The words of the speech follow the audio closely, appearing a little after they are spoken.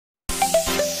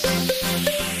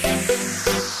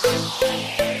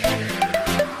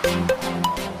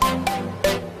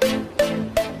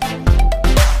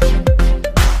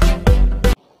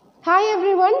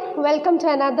welcome to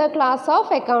another class of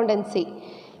accountancy.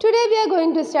 Today we are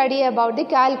going to study about the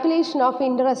calculation of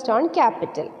interest on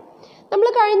capital. നമ്മൾ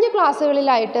കഴിഞ്ഞ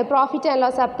ക്ലാസ്സുകളിലായിട്ട് profit and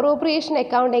loss appropriation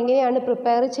account എങ്ങനെയാണ്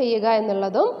prepare ചെയ്യുക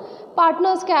എന്നുള്ളതും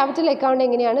partners capital account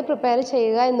എങ്ങനെയാണ് prepare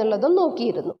ചെയ്യുക എന്നുള്ളതും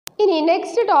നോക്കിയിരുന്നു. ഇനി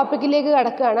നെക്സ്റ്റ് ടോപ്പിക്കിലേക്ക്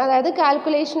കടക്കുകയാണ്, അതായത്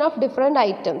കാൽക്കുലേഷൻ ഓഫ് ഡിഫറെൻറ്റ്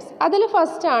ഐറ്റംസ്. അതിൽ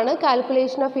ഫസ്റ്റ് ആണ്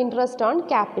calculation of interest on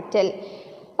capital.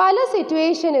 പല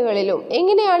സിറ്റുവേഷനുകളിലും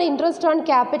എങ്ങനെയാണ് ഇൻട്രസ്റ്റ് ഓൺ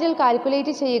ക്യാപിറ്റൽ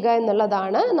കാൽക്കുലേറ്റ് ചെയ്യുക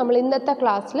എന്നുള്ളതാണ് നമ്മൾ ഇന്നത്തെ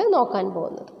ക്ലാസ്സിൽ നോക്കാൻ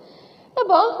പോകുന്നത്.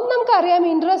 അപ്പോൾ നമുക്കറിയാം,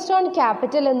 ഇൻട്രസ്റ്റ് ഓൺ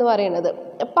ക്യാപിറ്റൽ എന്ന് പറയുന്നത്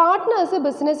പാർട്ട്നേഴ്സ്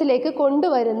ബിസിനസ്സിലേക്ക്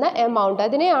കൊണ്ടുവരുന്ന എമൗണ്ട്,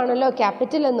 അതിനെയാണല്ലോ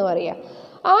ക്യാപിറ്റൽ എന്ന് പറയുക.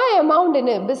 ആ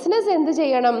എമൗണ്ടിന് ബിസിനസ് എന്ത്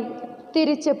ചെയ്യണം?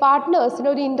 തിരിച്ച് പാർട്ട്നേഴ്സിന്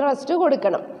ഒരു ഇൻട്രസ്റ്റ്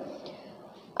കൊടുക്കണം.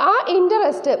 ആ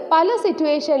ഇൻട്രസ്റ്റ് പല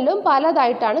സിറ്റുവേഷനിലും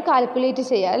പലതായിട്ടാണ് കാൽക്കുലേറ്റ്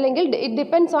ചെയ്യുക, അല്ലെങ്കിൽ it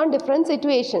depends on different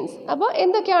situations. അപ്പോൾ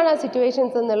എന്തൊക്കെയാണ് ആ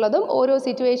സിറ്റുവേഷൻസ് എന്നുള്ളതും ഓരോ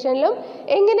സിറ്റുവേഷനിലും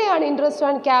എങ്ങനെയാണ് ഇൻട്രസ്റ്റ്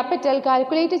ഓൺ ക്യാപിറ്റൽ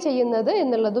കാൽക്കുലേറ്റ് ചെയ്യുന്നത്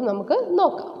എന്നുള്ളതും നമുക്ക്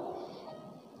നോക്കാം.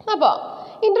 അപ്പോൾ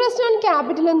ഇൻട്രസ്റ്റ് ഓൺ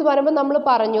ക്യാപിറ്റൽ എന്ന് പറയുമ്പോൾ നമ്മൾ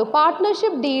പറഞ്ഞു,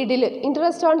 partnership ഡീഡിൽ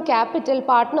interest on capital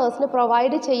പാർട്ട്നേഴ്സിന്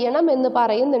provide ചെയ്യണം എന്ന്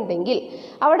പറയുന്നുണ്ടെങ്കിൽ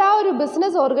അവിടെ ആ ഒരു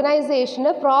ബിസിനസ്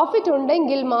ഓർഗനൈസേഷന് പ്രോഫിറ്റ്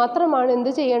ഉണ്ടെങ്കിൽ മാത്രമാണ്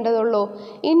എന്ത് ചെയ്യേണ്ടതുള്ളൂ?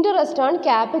 Interest on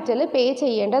capital pay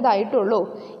ചെയ്യേണ്ടതായിട്ടുള്ളൂ.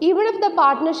 Even if the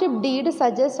partnership deed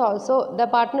suggest also the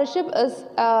partnership is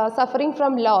suffering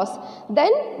from loss,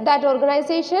 then that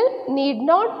organisation need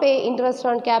not pay interest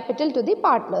on capital to the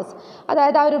partners.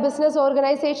 അതായത് ആ ഒരു business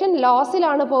organisation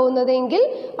ലോസിലാണ് പോകുന്നതെങ്കിൽ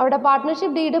അവിടെ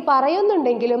partnership deed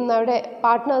പറയുന്നുണ്ടെങ്കിലും അവിടെ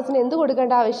പാർട്ട്നേഴ്സിന് എന്ത്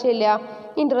കൊടുക്കേണ്ട ആവശ്യമില്ല?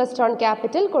 ഇൻട്രസ്റ്റ് ഓൺ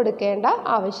ക്യാപിറ്റൽ കൊടുക്കേണ്ട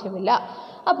ആവശ്യമില്ല.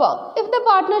 അപ്പോൾ if the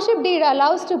partnership deed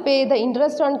allows to pay the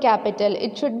interest on capital,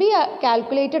 it should be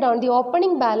calculated on the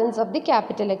opening balance of the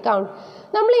capital account.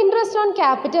 നമ്മൾ ഇൻട്രസ്റ്റ് ഓൺ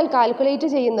ക്യാപിറ്റൽ കാൽക്കുലേറ്റ്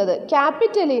ചെയ്യുന്നത്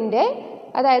ക്യാപിറ്റലിൻ്റെ,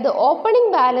 അതായത്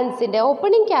ഓപ്പണിംഗ് ബാലൻസിൻ്റെ,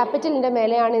 ഓപ്പണിംഗ് ക്യാപിറ്റലിൻ്റെ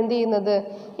മേലെയാണ് എന്ത് ചെയ്യുന്നത്?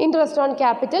 Interest on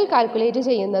capital calculate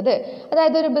ചെയ്യുന്നത്.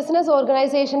 അതായത് ഒരു business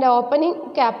ഓർഗനൈസേഷൻ്റെ opening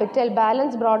capital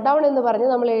balance brought down എന്ന് പറഞ്ഞ്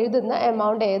നമ്മൾ എഴുതുന്ന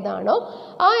എമൗണ്ട് ഏതാണോ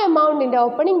ആ എമൗണ്ടിൻ്റെ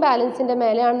ഓപ്പണിംഗ് ബാലൻസിൻ്റെ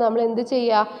മേലെയാണ് നമ്മൾ എന്ത്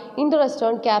ചെയ്യുക? ഇൻട്രസ്റ്റ്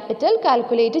ഓൺ ക്യാപിറ്റൽ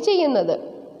കാൽക്കുലേറ്റ് ചെയ്യുന്നത്.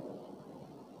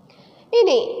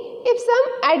 ഇനി if some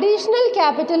additional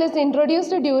capital is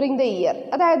introduced during the year,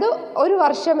 അതായത് ഒരു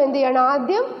വർഷം എന്ത് ചെയ്യണം?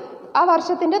 ആദ്യം ആ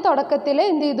വർഷത്തിൻ്റെ തുടക്കത്തിൽ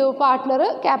എന്ത് ചെയ്തു? പാർട്ട്ണർ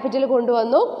ക്യാപിറ്റൽ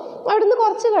കൊണ്ടുവന്നു. അവിടുന്ന്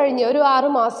കുറച്ച് കഴിഞ്ഞ് ഒരു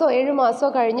 6 മാസമോ 7 മാസമോ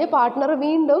കഴിഞ്ഞ് പാർട്ട്ണർ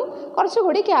വീണ്ടും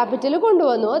കുറച്ചുകൂടി ക്യാപിറ്റൽ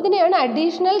കൊണ്ടുവന്നു. അതിനെയാണ്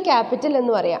അഡീഷണൽ ക്യാപിറ്റൽ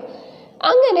എന്ന് പറയാം.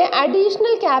 അങ്ങനെ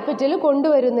additional capital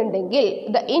കൊണ്ടുവരുന്നുണ്ടെങ്കിൽ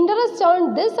the interest on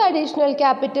this additional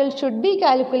capital should be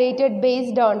calculated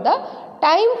based on the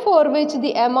time for which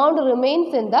the amount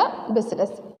remains in the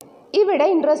business. ഇവിടെ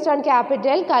ഇൻട്രസ്റ്റ് ഓൺ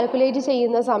ക്യാപിറ്റൽ കാൽക്കുലേറ്റ്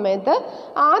ചെയ്യുന്ന സമയത്ത്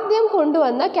ആദ്യം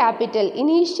കൊണ്ടുവന്ന ക്യാപിറ്റൽ,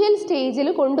 ഇനീഷ്യൽ സ്റ്റേജിൽ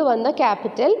കൊണ്ടുവന്ന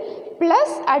ക്യാപിറ്റൽ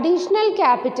പ്ലസ് അഡീഷണൽ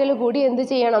ക്യാപിറ്റൽ കൂടി എന്ത്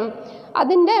ചെയ്യണം?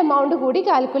 അതിൻ്റെ എമൗണ്ട് കൂടി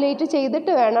കാൽക്കുലേറ്റ്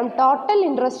ചെയ്തിട്ട് വേണം ടോട്ടൽ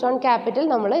ഇൻട്രസ്റ്റ് ഓൺ ക്യാപിറ്റൽ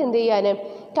നമ്മൾ എന്ത് ചെയ്യാൻ?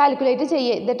 കാൽക്കുലേറ്റ്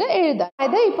ചെയ്തിട്ട് എഴുതാം.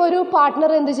 അതായത് ഇപ്പോൾ ഒരു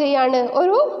പാർട്ട്ണർ എന്ത് ചെയ്യാണ്?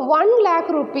 ഒരു 1 lakh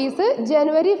rupees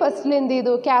ജനുവരി 1 എന്ത്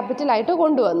ചെയ്തു? ക്യാപിറ്റലായിട്ട്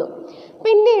കൊണ്ടുവന്നു.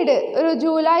 പിന്നീട് ഒരു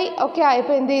ജൂലൈ ഒക്കെ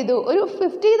ആയപ്പോൾ എന്ത് ചെയ്തു? ഒരു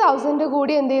 50,000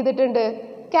 കൂടി എന്ത് ചെയ്തിട്ടുണ്ട്?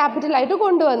 ക്യാപിറ്റലായിട്ട്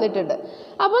കൊണ്ടുവന്നിട്ടുണ്ട്.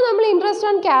 അപ്പോൾ നമ്മൾ ഇൻട്രസ്റ്റ്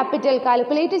ഓൺ ക്യാപിറ്റൽ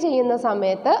കാൽക്കുലേറ്റ് ചെയ്യുന്ന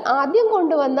സമയത്ത് ആദ്യം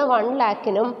കൊണ്ടുവന്ന 1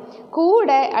 lakhനും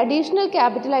കൂടെ അഡീഷണൽ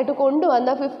ക്യാപിറ്റലായിട്ട്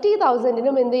കൊണ്ടുവന്ന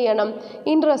 50,000നും എന്ത് ചെയ്യണം?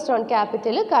 ഇൻട്രസ്റ്റ് ഓൺ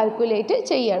ക്യാപിറ്റൽ കാൽക്കുലേറ്റ്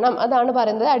ചെയ്യണം. അതാണ്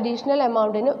പറയുന്നത് അഡീഷണൽ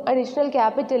എമൗണ്ടിനും അഡീഷണൽ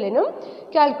ക്യാപിറ്റലിനും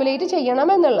കാൽക്കുലേറ്റ്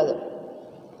ചെയ്യണം എന്നുള്ളത്.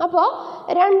 അപ്പോൾ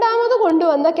രണ്ടാമത്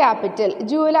കൊണ്ടുവന്ന ക്യാപിറ്റൽ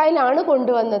ജൂലൈയിലാണ്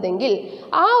കൊണ്ടുവന്നതെങ്കിൽ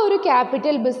ആ ഒരു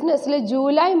ക്യാപിറ്റൽ ബിസിനസ്സിൽ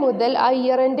ജൂലൈ മുതൽ ആ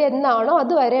ഇയർ എൻഡ് എന്നാണോ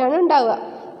അതുവരെയാണ് ഉണ്ടാവുക.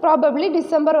 പ്രോബബ്ലി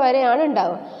ഡിസംബർ വരെയാണ്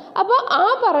ഉണ്ടാവുക. അപ്പോൾ ആ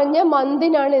പറഞ്ഞ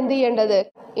മന്തിനാണ് എന്ത് ചെയ്യേണ്ടത്?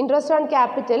 ഇൻട്രസ്റ്റ് ഓൺ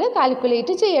ക്യാപിറ്റൽ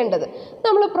കാൽക്കുലേറ്റ് ചെയ്യേണ്ടത്.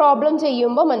 നമ്മൾ പ്രോബ്ലം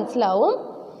ചെയ്യുമ്പോൾ മനസ്സിലാവും.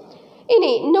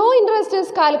 ഇനി no interest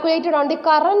is calculated on the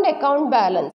current account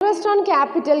balance. Interest on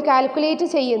capital calculate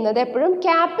ചെയ്യുന്നത് എപ്പോഴും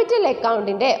ക്യാപിറ്റൽ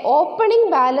അക്കൗണ്ടിൻ്റെ opening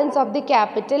balance of the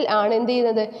capital ആണ് എന്ത്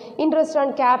ചെയ്യുന്നത്? ഇൻട്രസ്റ്റ് ഓൺ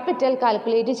ക്യാപിറ്റൽ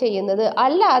കാൽക്കുലേറ്റ് ചെയ്യുന്നത്.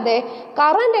 അല്ലാതെ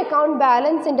കറണ്ട് അക്കൗണ്ട്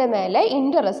ബാലൻസിൻ്റെ മേലെ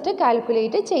ഇൻട്രസ്റ്റ്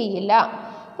കാൽക്കുലേറ്റ് ചെയ്യില്ല.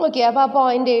 ഓക്കെ, അപ്പോൾ ആ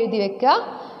പോയിന്റ് എഴുതി വെക്കുക.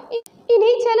 ഇനി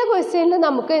ചില ക്വസ്റ്റ്യനിൽ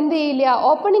നമുക്ക് എന്ത് ചെയ്യില്ല?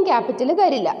 ഓപ്പണിംഗ് ക്യാപിറ്റൽ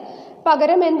തരില്ല,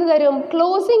 പകരം എന്ത് തരും?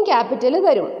 ക്ലോസിംഗ് ക്യാപിറ്റൽ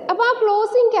തരും. അപ്പോൾ ആ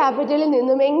ക്ലോസിംഗ് ക്യാപിറ്റലിൽ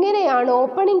നിന്നും എങ്ങനെയാണ്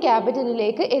ഓപ്പണിംഗ്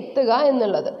ക്യാപിറ്റലിലേക്ക് എത്തുക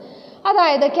എന്നുള്ളത്,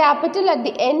 അതായത് capital at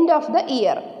the end of the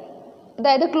year,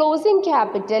 അതായത് ക്ലോസിംഗ്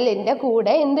ക്യാപിറ്റലിൻ്റെ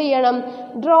കൂടെ എന്ത് ചെയ്യണം?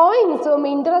 ഡ്രോയിങ്സും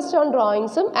ഇൻട്രസ്റ്റ് ഓൺ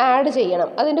ഡ്രോയിങ്സും ആഡ്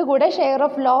ചെയ്യണം. അതിൻ്റെ കൂടെ ഷെയർ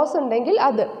ഓഫ് ലോസ് ഉണ്ടെങ്കിൽ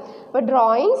അത്. അപ്പോൾ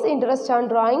drawings, interest on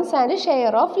drawings and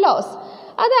share of loss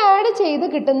അത് ആഡ് ചെയ്ത്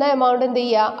കിട്ടുന്ന എമൗണ്ട് എന്ത്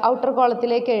ചെയ്യുക? ഔട്ടർ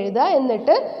കോളത്തിലേക്ക് എഴുതുക.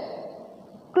 എന്നിട്ട്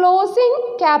ക്ലോസിംഗ്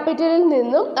ക്യാപിറ്റലിൽ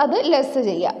നിന്നും അത് ലെസ്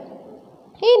ചെയ്യുക.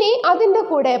 ഇനി അതിൻ്റെ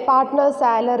കൂടെ പാർട്ട്ണർ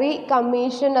സാലറി,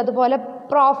 കമ്മീഷൻ, അതുപോലെ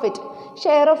പ്രോഫിറ്റ്,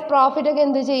 ഷെയർ ഓഫ് പ്രോഫിറ്റ് ഒക്കെ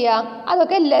എന്ത് ചെയ്യുക,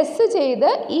 അതൊക്കെ ലെസ് ചെയ്ത്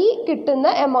ഈ കിട്ടുന്ന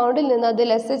എമൗണ്ടിൽ നിന്ന് അത്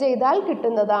ലെസ് ചെയ്താൽ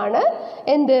കിട്ടുന്നതാണ്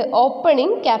എന്ത്,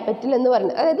 ഓപ്പണിംഗ് ക്യാപിറ്റൽ എന്ന്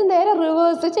പറയുന്നത്. അതായത് നേരെ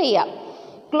റിവേഴ്സ് ചെയ്യാം.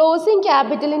 ക്ലോസിംഗ്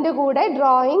ക്യാപിറ്റലിൻ്റെ കൂടെ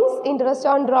drawings, interest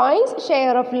on drawings,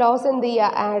 share of loss എന്ത് ചെയ്യുക,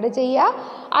 ആഡ് ചെയ്യുക.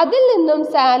 അതിൽ നിന്നും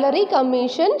salary,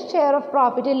 commission, share of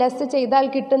profit less ചെയ്താൽ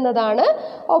കിട്ടുന്നതാണ്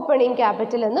ഓപ്പണിംഗ്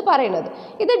ക്യാപിറ്റൽ എന്ന് പറയുന്നത്.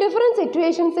 ഇത് ഡിഫറെൻറ്റ്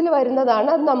സിറ്റുവേഷൻസിൽ വരുന്നതാണ്,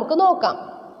 അത് നമുക്ക് നോക്കാം.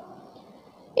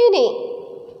 ഇനി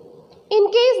in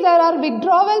case there are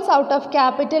withdrawals out of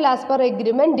capital as per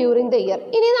agreement during the year.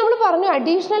 ഇനി നമ്മൾ പറഞ്ഞു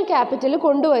അഡീഷണൽ ക്യാപിറ്റൽ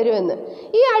കൊണ്ടുവരുമെന്ന്.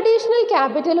 ഈ അഡീഷണൽ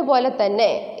ക്യാപിറ്റൽ പോലെ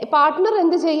തന്നെ പാർട്ട്ണർ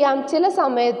എന്ത് ചെയ്യാം, ചില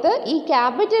സമയത്ത് ഈ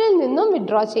ക്യാപിറ്റലിൽ നിന്നും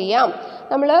വിഡ്രോ ചെയ്യാം.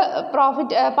 നമ്മൾ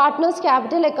പാർട്ട്നേഴ്സ്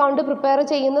ക്യാപിറ്റൽ അക്കൗണ്ട് പ്രിപ്പയർ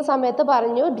ചെയ്യുന്ന സമയത്ത്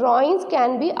പറഞ്ഞു drawings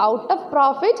can be out of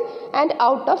profit and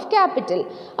out of capital.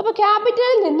 അപ്പോൾ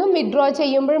ക്യാപിറ്റലിൽ നിന്നും വിഡ്രോ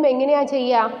ചെയ്യുമ്പോഴും എങ്ങനെയാണ്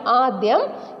ചെയ്യുക, ആദ്യം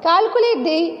calculate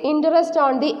the interest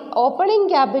on the opening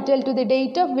capital to the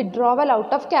date of withdrawal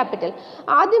out of capital.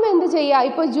 ആദ്യം എന്ത് ചെയ്യുക,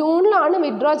 ഇപ്പോൾ ജൂണിലാണ്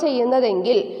വിഡ്രോ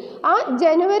ചെയ്യുന്നതെങ്കിൽ ആ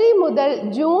ജനുവരി മുതൽ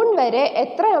ജൂൺ വരെ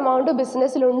എത്ര എമൗണ്ട്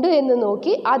ബിസിനസ്സിലുണ്ട് എന്ന്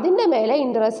നോക്കി അതിൻ്റെ മേലെ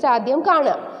ഇൻട്രസ്റ്റ് ആദ്യം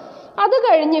കാണുക. അത്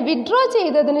കഴിഞ്ഞ് വിഡ്രോ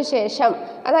ചെയ്തതിന് ശേഷം,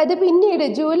 അതായത് പിന്നീട്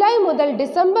ജൂലൈ മുതൽ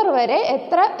ഡിസംബർ വരെ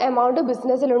എത്ര എമൗണ്ട്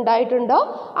ബിസിനസ്സിൽ ഉണ്ടായിട്ടുണ്ടോ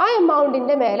ആ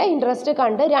എമൗണ്ടിൻ്റെ മേലെ ഇൻട്രസ്റ്റ്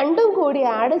കണ്ട് രണ്ടും കൂടി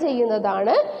ആഡ്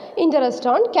ചെയ്യുന്നതാണ്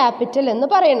ഇൻട്രസ്റ്റ് ഓൺ ക്യാപിറ്റൽ എന്ന്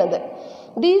പറയുന്നത്.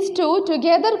 These two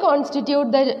together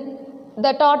constitute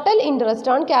the total interest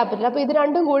on capital. അപ്പോൾ ഇത്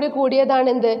രണ്ടും കൂടി കൂടിയതാണ്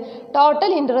എന്ത്,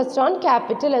 ടോട്ടൽ ഇൻട്രസ്റ്റ് ഓൺ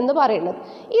ക്യാപിറ്റൽ എന്ന് പറയുന്നത്.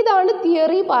 ഇതാണ്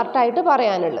തിയറി പാർട്ടായിട്ട്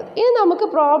പറയാനുള്ളത്. ഇനി നമുക്ക്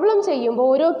പ്രോബ്ലം ചെയ്യുമ്പോൾ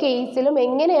ഓരോ കേസിലും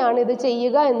എങ്ങനെയാണ് ഇത്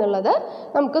ചെയ്യുക എന്നുള്ളത്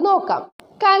നമുക്ക് നോക്കാം.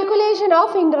 Calculation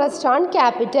of interest on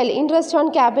capital. Interest on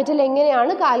capital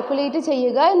എങ്ങനെയാണ് കാൽക്കുലേറ്റ്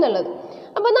ചെയ്യുക എന്നുള്ളത്.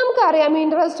 അപ്പോൾ നമുക്കറിയാം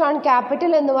ഇൻട്രസ്റ്റ് ഓൺ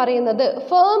ക്യാപിറ്റൽ എന്ന് പറയുന്നത്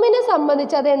ഫേമിനെ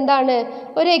സംബന്ധിച്ച് അത് എന്താണ്,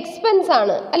 ഒരു എക്സ്പെൻസ്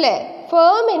ആണ് അല്ലേ.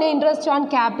 ഫേമിന് ഇൻട്രസ്റ്റ് ഓൺ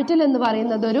ക്യാപിറ്റൽ എന്ന്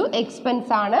പറയുന്നത് ഒരു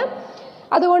എക്സ്പെൻസ് ആണ്.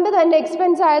 അതുകൊണ്ട് തന്നെ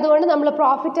എക്സ്പെൻസ് ആയതുകൊണ്ട് നമ്മൾ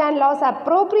പ്രോഫിറ്റ് ആൻഡ് ലോസ്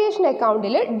അപ്രോപ്രിയേഷൻ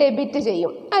അക്കൗണ്ടിൽ ഡെബിറ്റ്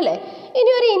ചെയ്യും അല്ലേ.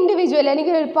 ഇനി ഒരു ഇൻഡിവിജ്വൽ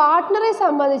അല്ലെങ്കിൽ ഒരു പാർട്ട്ണറെ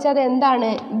സംബന്ധിച്ച് അത് എന്താണ്,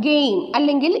 ഗെയിൻ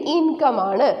അല്ലെങ്കിൽ ഇൻകം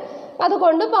ആണ്.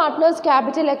 അതുകൊണ്ട് പാർട്ട്നേഴ്സ്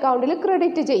ക്യാപിറ്റൽ അക്കൗണ്ടിൽ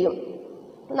ക്രെഡിറ്റ് ചെയ്യും.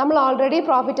 നമ്മൾ already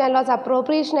profit and loss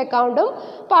appropriation അക്കൗണ്ടും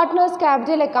പാർട്ട്നേഴ്സ്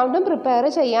ക്യാപിറ്റൽ അക്കൗണ്ടും പ്രിപ്പയർ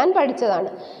ചെയ്യാൻ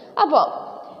പഠിച്ചതാണ്. അപ്പോൾ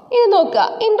ഇനി നോക്കുക,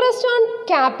 ഇൻട്രസ്റ്റ് ഓൺ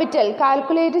ക്യാപിറ്റൽ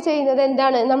കാൽക്കുലേറ്റ് ചെയ്യുന്നത്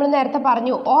എന്താണ്, നമ്മൾ നേരത്തെ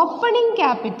പറഞ്ഞു ഓപ്പണിംഗ്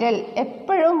ക്യാപിറ്റൽ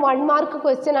എപ്പോഴും 1 മാർക്ക്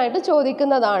ക്വസ്റ്റ്യൻ ആയിട്ട്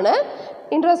ചോദിക്കുന്നതാണ്.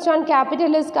 Interest on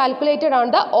capital is calculated on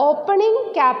the opening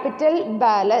capital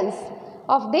balance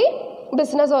of the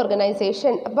business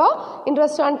organisation. അപ്പോൾ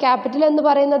ഇൻട്രസ്റ്റ് ഓൺ ക്യാപിറ്റൽ എന്ന്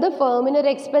പറയുന്നത് ഫേമിന് ഒരു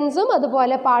എക്സ്പെൻസും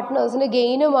അതുപോലെ പാർട്ട്നേഴ്സിന്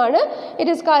ഗെയിനുമാണ്.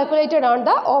 It is calculated on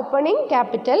the opening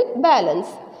capital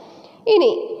balance.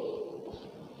 ഇനി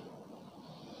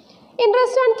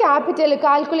ഇൻട്രസ്റ്റ് ഓൺ ക്യാപിറ്റൽ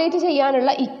കാൽക്കുലേറ്റ്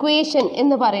ചെയ്യാനുള്ള equation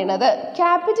എന്ന് പറയുന്നത്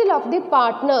capital of the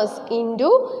partners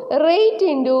into rate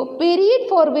into period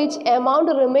for which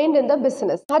amount remained in the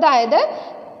business. അതായത്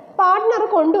partner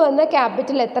കൊണ്ടുവന്ന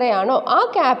ക്യാപിറ്റൽ എത്രയാണോ ആ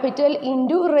ക്യാപിറ്റൽ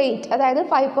ഇൻറ്റു റേറ്റ്, അതായത്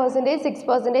 5%,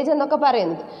 6% എന്നൊക്കെ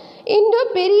പറയുന്നത്, into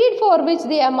period for which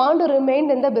the amount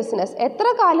remained in the business. എത്ര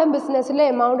കാലം ബിസിനസ്സിൽ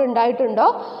എമൗണ്ട് ഉണ്ടായിട്ടുണ്ടോ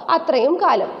അത്രയും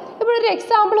കാലം. ഇപ്പോൾ ഒരു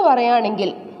എക്സാമ്പിൾ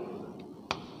പറയുകയാണെങ്കിൽ,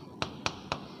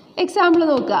 എക്സാമ്പിൾ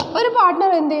നോക്കുക, ഒരു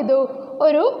പാർട്ട്ണർ എന്ത് ചെയ്തു,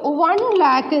 ഒരു 1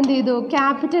 lakh എന്ത് ചെയ്തു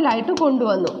ക്യാപിറ്റലായിട്ട്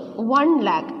കൊണ്ടുവന്നു. 1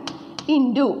 lakh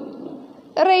into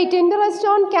rate, interest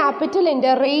on ക്യാപിറ്റലിൻ്റെ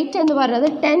rate എന്ന് പറയുന്നത്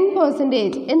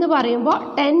 10% എന്ന് പറയുമ്പോൾ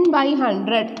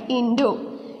 10/100 ഇൻറ്റു,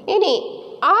 ഇനി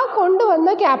ആ കൊണ്ടുവന്ന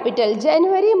ക്യാപിറ്റൽ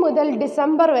ജനുവരി മുതൽ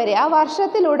ഡിസംബർ വരെ ആ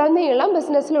വർഷത്തിലുടനീളം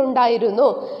ബിസിനസ്സിലുണ്ടായിരുന്നു.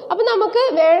 അപ്പോൾ നമുക്ക്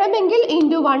വേണമെങ്കിൽ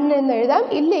ഇൻറ്റു 1 എന്ന് എഴുതാം,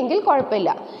 ഇല്ലെങ്കിൽ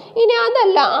കുഴപ്പമില്ല. ഇനി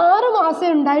അതല്ല 6 മാസം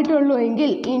ഉണ്ടായിട്ടുള്ളൂ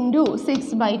എങ്കിൽ ഇൻറ്റു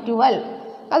 6/12,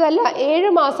 അതല്ല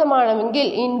 7 മാസമാണെങ്കിൽ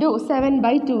ഇൻറ്റു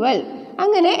 7/12.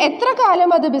 അങ്ങനെ എത്ര കാലം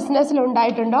അത് ബിസിനസ്സിൽ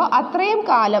ഉണ്ടായിട്ടുണ്ടോ അത്രയും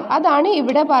കാലം, അതാണ്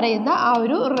ഇവിടെ പറയുന്ന ആ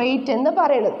ഒരു റേറ്റ് എന്ന്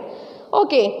പറയുന്നത്.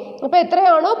 ഓക്കെ, അപ്പോൾ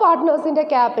എത്രയാണോ പാർട്ട്നേഴ്സിൻ്റെ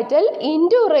capital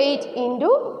into rate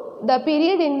into the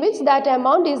period in which that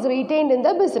amount is retained in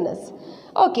the business.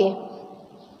 Okay,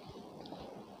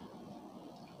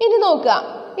 ഇനി നോക്കുക,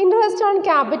 ഇൻട്രസ്റ്റ് ഓൺ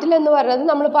ക്യാപിറ്റൽ എന്ന് പറയുന്നത്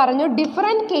നമ്മൾ പറഞ്ഞു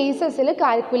ഡിഫറെൻറ്റ് കേസസിൽ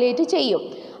കാൽക്കുലേറ്റ് ചെയ്യും.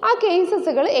 ആ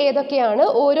കേസസുകൾ ഏതൊക്കെയാണ്,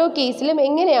 ഓരോ കേസിലും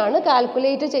എങ്ങനെയാണ്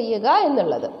കാൽക്കുലേറ്റ് ചെയ്യുക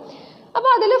എന്നുള്ളത്.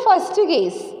 അപ്പോൾ അതിൽ ഫസ്റ്റ്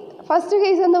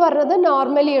കേസ് എന്ന് പറയുന്നത്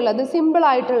നോർമലി ഉള്ളത്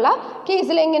സിമ്പിളായിട്ടുള്ള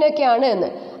കേസിൽ എങ്ങനെയൊക്കെയാണ് എന്ന്,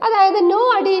 അതായത് no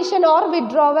addition or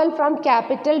withdrawal from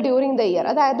capital during the year.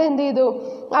 അതായത് എന്ത് ചെയ്തു,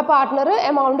 ആ പാർട്ട്ണർ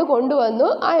എമൗണ്ട് കൊണ്ടുവന്നു,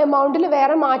 ആ എമൗണ്ടിൽ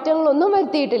വേറെ മാറ്റങ്ങളൊന്നും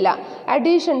വരുത്തിയിട്ടില്ല.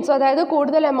 അഡീഷൻസോ അതായത്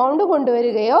കൂടുതൽ എമൗണ്ട്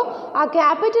കൊണ്ടുവരികയോ ആ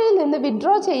ക്യാപിറ്റലിൽ നിന്ന്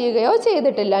വിഡ്രോ ചെയ്യുകയോ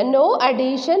ചെയ്തിട്ടില്ല. No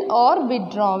addition or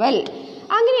withdrawal.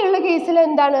 അങ്ങനെയുള്ള കേസിൽ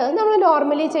എന്താണ്, നമ്മൾ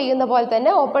നോർമലി ചെയ്യുന്ന പോലെ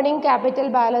തന്നെ ഓപ്പണിംഗ് ക്യാപിറ്റൽ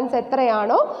ബാലൻസ്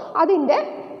എത്രയാണോ അതിൻ്റെ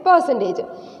പെർസെൻറ്റേജ്.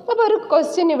 അപ്പോൾ ഒരു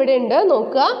ക്വസ്റ്റ്യൻ ഇവിടെ ഉണ്ട്,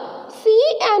 നോക്കുക. C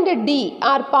and D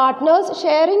R partners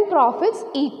sharing profits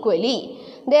equally.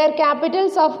 Their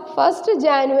capitals of 1st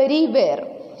January were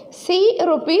C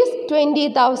rupees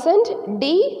 20,000, D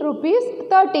rupees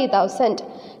 30,000.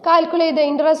 Calculate the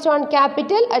interest on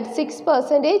capital at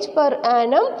 6% per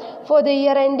annum for the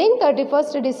year ending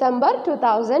 31st December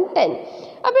 2010.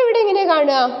 അപ്പോൾ ഇവിടെ എങ്ങനെ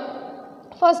കാണുക?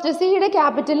 First സിയുടെ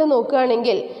capital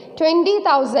നോക്കുകയാണെങ്കിൽ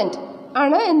 20,000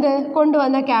 ആണ് എന്ത്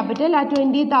കൊണ്ടുവന്ന capital. ആ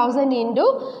 20,000 ഇൻറ്റു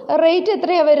റേറ്റ്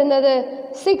എത്രയാണ് വരുന്നത്?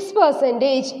 6%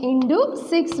 ഇൻറ്റു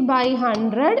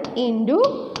 6/100 ഇൻറ്റു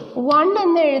 1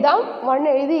 എന്ന് എഴുതാം. 1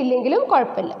 എഴുതിയില്ലെങ്കിലും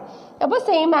കുഴപ്പമില്ല. അപ്പോൾ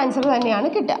സെയിം ആൻസർ തന്നെയാണ്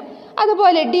കിട്ടുക.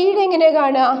 അതുപോലെ ഡിയുടെ എങ്ങനെ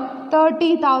കാണുക?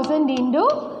 30,000 ഇൻറ്റു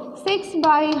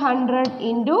 6/100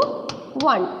 ഇൻറ്റു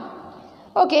 1.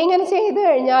 ഓക്കെ, ഇങ്ങനെ ചെയ്ത്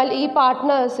കഴിഞ്ഞാൽ ഈ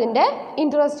പാർട്ട്നേഴ്സിൻ്റെ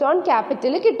ഇൻട്രസ്റ്റ് ഓൺ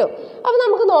ക്യാപിറ്റൽ കിട്ടും. അപ്പോൾ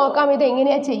നമുക്ക് നോക്കാം ഇത്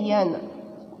എങ്ങനെയാണ് ചെയ്യുക എന്ന്.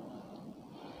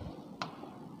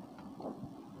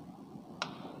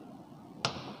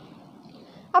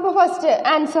 അപ്പോൾ ഫസ്റ്റ്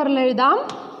ആൻസറിൽ എഴുതാം.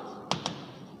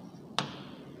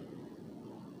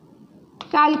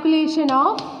 Calculation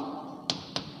of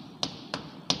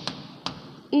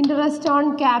interest on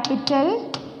capital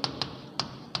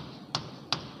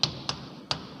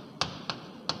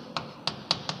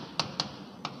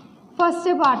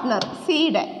first partner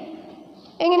സിയുടെ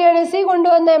എങ്ങനെയാണ്? സി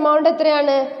കൊണ്ടുവന്ന എമൗണ്ട്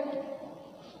എത്രയാണ്?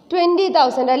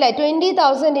 20,000 അല്ലേ?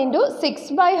 20,000 ഇൻറ്റു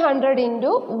 6/100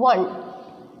 ഇൻറ്റു 1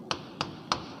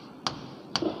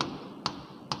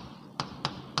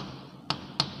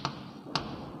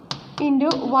 ഇൻറ്റു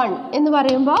 1 എന്ന്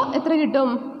പറയുമ്പോൾ എത്ര കിട്ടും?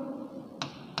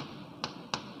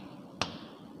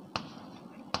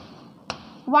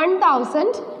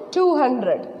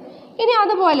 1,200. ഇനി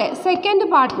അതുപോലെ second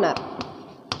partner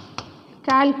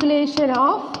calculation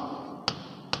of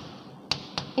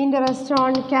interest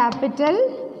on capital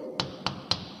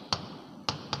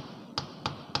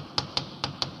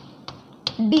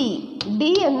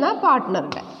D എന്ന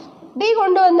പാർട്ട്ണറുടെ ഡി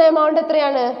കൊണ്ടുവന്ന എമൗണ്ട്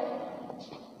എത്രയാണ്?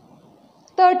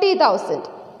 30,000.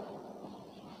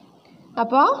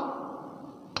 അപ്പോൾ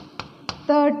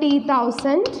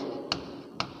 30,000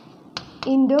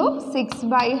 ഇൻറ്റു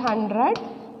 6/100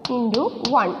 ഇൻറ്റു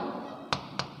 1.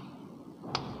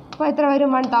 അപ്പോൾ എത്ര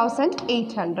വരും?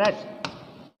 1,800.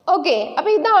 ഓക്കെ,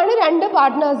 അപ്പോൾ ഇതാണ് രണ്ട്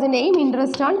പാർട്ട്നേഴ്സിൻ്റെയും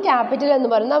ഇൻട്രസ്റ്റ് ഓൺ ക്യാപിറ്റൽ എന്ന്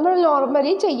പറയുന്നത്. നമ്മൾ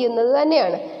നോർമലി ചെയ്യുന്നത്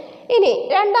തന്നെയാണ്. ഇനി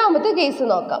രണ്ടാമത്തെ കേസ്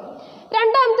നോക്കാം.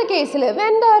 രണ്ടാമത്തെ കേസിൽ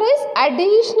when there is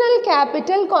additional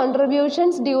capital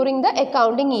contributions during the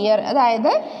accounting year,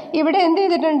 അതായത് ഇവിടെ എന്ത്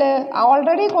ചെയ്തിട്ടുണ്ട്?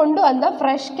 ഓൾറെഡി കൊണ്ടുവന്ന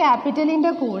ഫ്രഷ്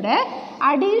ക്യാപിറ്റലിൻ്റെ കൂടെ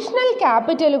അഡീഷണൽ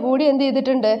ക്യാപിറ്റൽ കൂടി എന്ത്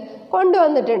ചെയ്തിട്ടുണ്ട്?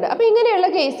 കൊണ്ടുവന്നിട്ടുണ്ട്. അപ്പോൾ ഇങ്ങനെയുള്ള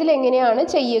കേസിൽ എങ്ങനെയാണ്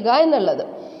ചെയ്യുക എന്നുള്ളത്.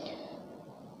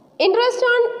 Interest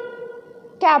on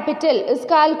capital is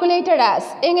calculated as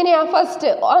എങ്ങനെയാ?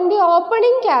 First on the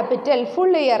opening capital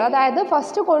full year, അതായത്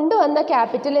ഫസ്റ്റ് കൊണ്ടുവന്ന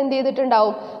ക്യാപിറ്റൽ എന്ത്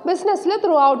ചെയ്തിട്ടുണ്ടാവും? ബിസിനസ്സിൽ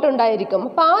ത്രൂ ഔട്ട് ഉണ്ടായിരിക്കും.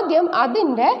 അപ്പോൾ ആദ്യം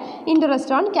അതിൻ്റെ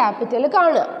ഇൻട്രസ്റ്റ് ഓൺ ക്യാപിറ്റൽ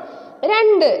കാണുക.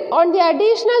 2 ഓൺ ദി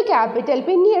അഡീഷണൽ ക്യാപിറ്റൽ,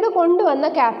 പിന്നീട് കൊണ്ടുവന്ന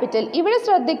ക്യാപിറ്റൽ. ഇവിടെ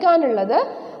ശ്രദ്ധിക്കാനുള്ളത്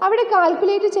അവിടെ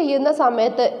കാൽക്കുലേറ്റ് ചെയ്യുന്ന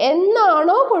സമയത്ത്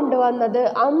എന്നാണോ കൊണ്ടുവന്നത്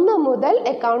അന്ന് മുതൽ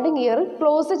അക്കൗണ്ടിങ് ഇയർ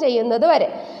ക്ലോസ് ചെയ്യുന്നത് വരെ.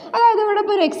 അതായത് ഇവിടെ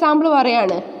ഇപ്പോൾ ഒരു എക്സാമ്പിൾ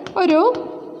പറയാണ്. ഒരു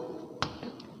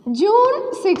ജൂൺ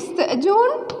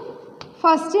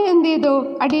 1 എന്ത് ചെയ്തു?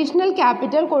 അഡീഷണൽ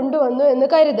ക്യാപിറ്റൽ കൊണ്ടുവന്നു എന്ന്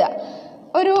കരുതുക.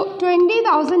 ഒരു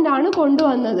 20,000 ആണ്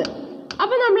കൊണ്ടുവന്നത്.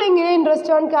 അപ്പോൾ നമ്മൾ എങ്ങനെ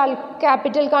ഇൻട്രസ്റ്റ് ഓൺ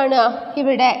ക്യാപിറ്റൽ കാണുക?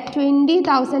 ഇവിടെ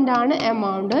 20,000 ആണ്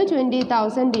എമൗണ്ട്.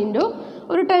 20,000 ഇൻറ്റു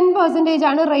ഒരു 10%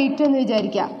 ആണ് റേറ്റ് എന്ന്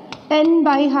വിചാരിക്കുക.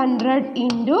 10/100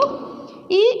 ഇൻറ്റു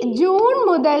ഈ ജൂൺ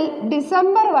മുതൽ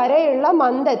ഡിസംബർ വരെയുള്ള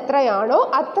മന്ത് എത്രയാണോ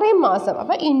അത്രയും മാസം.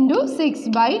 അപ്പോൾ ഇൻറ്റു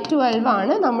 6/12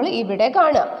 ആണ് നമ്മൾ ഇവിടെ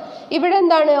കാണുക. ഇവിടെ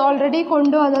എന്താണ്? ഓൾറെഡി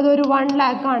കൊണ്ടുവന്നത് ഒരു 1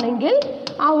 lakh ആണെങ്കിൽ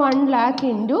ആ 1 lakh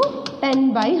ഇൻറ്റു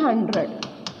 10/100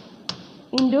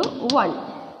 ഇൻറ്റു 1.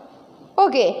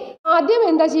 ഓക്കെ, ആദ്യം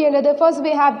എന്താ ചെയ്യേണ്ടത്? First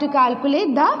we have to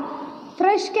calculate the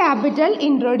fresh capital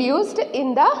introduced in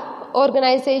the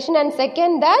organization, and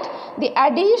second that the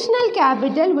additional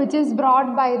capital which is brought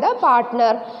by the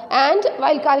partner. And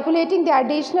while calculating the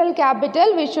additional capital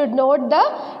we should note the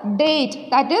date,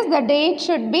 that is the date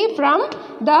should be from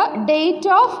the date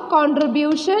of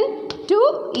contribution to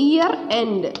year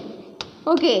end.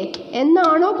 Okay,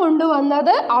 എന്നാണോ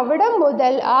കൊണ്ടുവന്നത് അവിടെ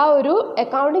മുതൽ ആ ഒരു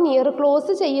accounting year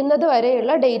close ചെയ്യുന്നത്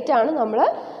വരെയുള്ള date ആണ് നമ്മൾ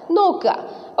നോക്കുക.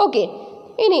 ഓക്കെ,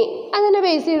 ഇനി അതിനെ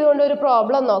ബേസ് ചെയ്തുകൊണ്ട് ഒരു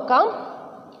പ്രോബ്ലം നോക്കാം.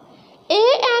 A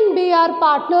and B are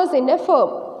partners in a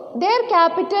firm. Their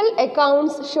capital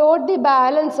accounts showed the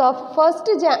balance on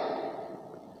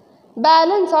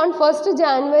 1st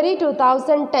January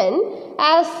 2010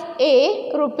 as A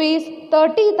rupees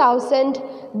 30,000,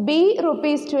 B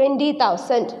rupees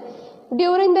 20,000.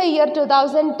 During the year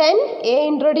 2010, A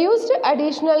introduced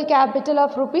additional capital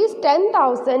of rupees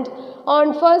 10,000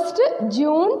 on 1st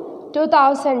June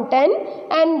 2010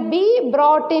 and B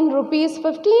brought in rupees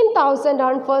 15,000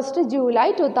 on 1st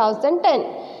July 2010.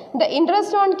 The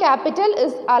interest on capital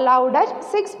is allowed at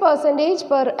 6%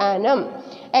 per annum.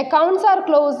 Accounts are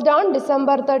closed on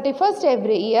December 31st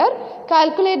every year.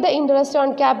 Calculate the interest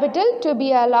on capital to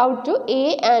be allowed to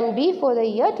A and B for the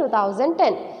year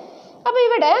 2010. അപ്പോൾ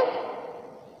ഇവിടെ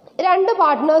രണ്ട്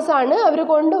പാർട്ട്നേഴ്സാണ് അവർ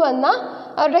കൊണ്ടുവന്ന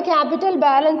അവരുടെ capital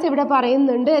balance ഇവിടെ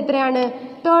പറയുന്നുണ്ട്. എത്രയാണ്?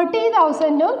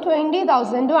 30,000ഉം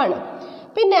 20,000ഉം ആണ്.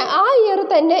 പിന്നെ ആ ഇയർ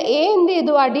തന്നെ എ എന്ത്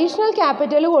ചെയ്തു? അഡീഷണൽ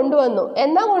ക്യാപിറ്റൽ കൊണ്ടുവന്നു.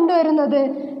 എന്നാ കൊണ്ടുവരുന്നത്?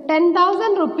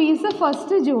 10,000 റുപ്പീസ്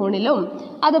ഫസ്റ്റ് ജൂണിലും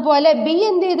അതുപോലെ ബി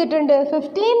എന്ത് ചെയ്തിട്ടുണ്ട്?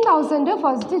 15,000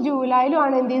 ഫസ്റ്റ് ജൂലൈയിലും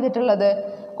ആണ് എന്ത് ചെയ്തിട്ടുള്ളത്?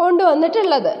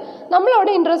 കൊണ്ടുവന്നിട്ടുള്ളത്.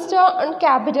 നമ്മളവിടെ ഇൻട്രസ്റ്റ് ഓൺ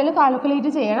ക്യാപിറ്റൽ കാൽക്കുലേറ്റ്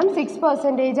ചെയ്യണം.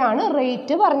 6% ആണ്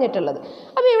റേറ്റ് പറഞ്ഞിട്ടുള്ളത്.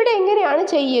 അപ്പോൾ ഇവിടെ എങ്ങനെയാണ്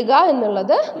ചെയ്യുക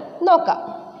എന്നുള്ളത് നോക്കാം.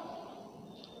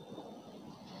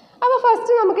 അപ്പോൾ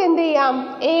ഫസ്റ്റ് നമുക്ക് എന്ത് ചെയ്യാം?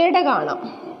 എയുടെ കാണാം.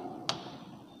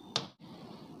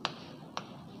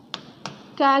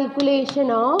 Calculation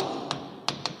of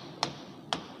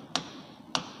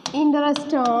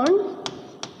interest on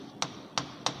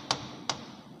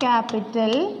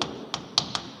capital.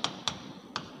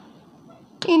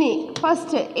 ഇനി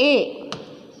first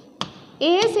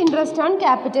S interest on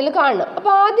capital കാണണം.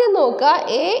 അപ്പോൾ ആദ്യം നോക്കുക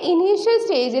എ ഇനീഷ്യൽ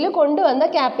സ്റ്റേജിൽ കൊണ്ടുവന്ന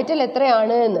ക്യാപിറ്റൽ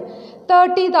എത്രയാണ് എന്ന്.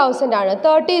 30,000 ആണ്.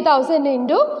 30,000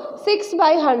 ഇൻറ്റു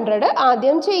 6/100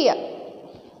 ആദ്യം ചെയ്യാം.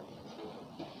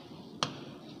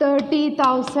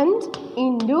 30,000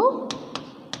 ഇൻറ്റു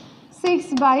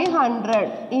 6/100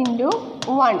 ഇൻറ്റു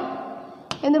 1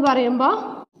 എന്ന് പറയുമ്പോൾ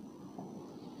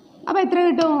അപ്പോൾ എത്ര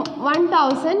കിട്ടും?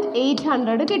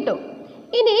 1,800 കിട്ടും.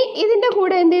 ഇനി ഇതിൻ്റെ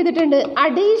കൂടെ എന്ത് ചെയ്തിട്ടുണ്ട്?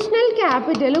 അഡീഷണൽ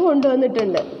ക്യാപിറ്റൽ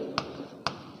കൊണ്ടുവന്നിട്ടുണ്ട്.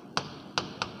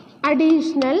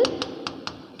 അഡീഷണൽ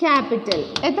ക്യാപിറ്റൽ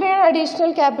എത്രയാണ് അഡീഷണൽ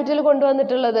ക്യാപിറ്റൽ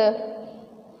കൊണ്ടുവന്നിട്ടുള്ളത്?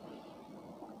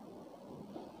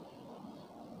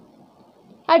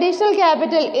 അഡീഷണൽ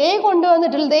ക്യാപിറ്റൽ എ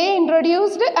കൊണ്ടുവന്നിട്ടുള്ളത് A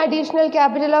introduced additional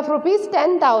capital of rupees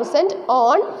 10,000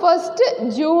 on 1st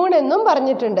June എന്നും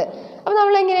പറഞ്ഞിട്ടുണ്ട്. അപ്പോൾ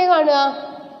നമ്മൾ എങ്ങനെ കാണുക?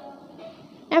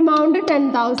 എമൗണ്ട്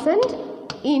 10,000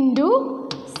 ഇൻറ്റു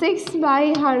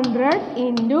 6/100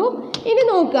 ഇൻറ്റു ഇനി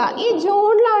നോക്കുക ഈ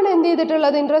ജൂണിലാണ് എന്ത്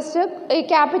ചെയ്തിട്ടുള്ളത്? ഇൻട്രസ്റ്റ്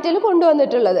ക്യാപിറ്റൽ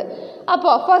കൊണ്ടുവന്നിട്ടുള്ളത്.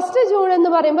 അപ്പോൾ ഫസ്റ്റ് ജൂൺ എന്ന്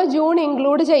പറയുമ്പോൾ ജൂൺ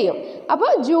ഇൻക്ലൂഡ് ചെയ്യും.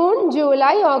 അപ്പോൾ June,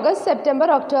 July, August, September,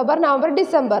 October, November,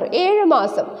 December 7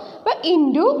 മാസം. അപ്പോൾ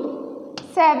ഇൻറ്റു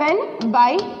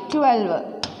 7/12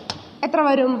 എത്ര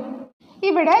വരും?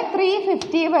 ഇവിടെ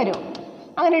 350 വരും.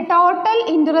 അങ്ങനെ total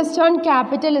interest on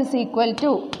capital is equal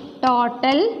to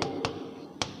total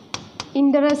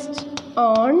interest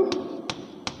on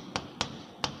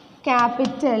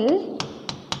capital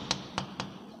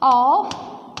of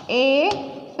A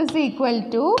is equal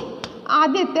to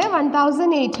ആദ്യത്തെ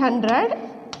 1,800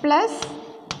 plus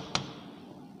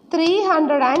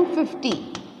 350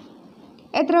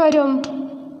 എത്ര വരും?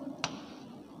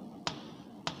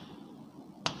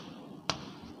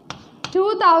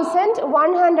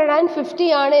 2,150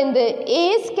 ആണ് എന്ത്?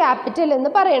 എസ് ക്യാപിറ്റൽ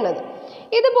എന്ന് പറയുന്നത്.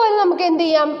 ഇതുപോലെ നമുക്ക് എന്ത്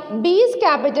ചെയ്യാം? ബീസ്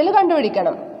ക്യാപിറ്റൽ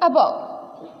കണ്ടുപിടിക്കണം. അപ്പോൾ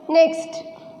next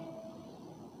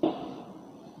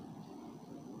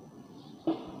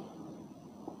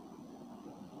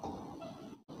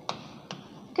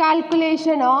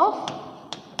calculation of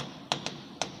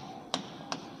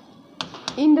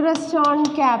interest on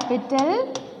capital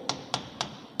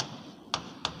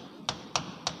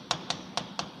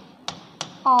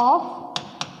of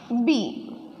B.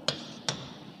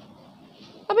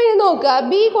 അപ്പോൾ ഇത് നോക്കുക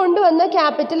ബി കൊണ്ടുവന്ന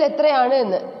ക്യാപിറ്റൽ എത്രയാണ്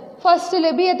എന്ന്. ഫസ്റ്റിൽ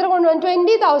ബി എത്ര കൊണ്ടുവന്നു?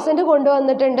 20,000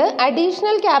 കൊണ്ടുവന്നിട്ടുണ്ട്.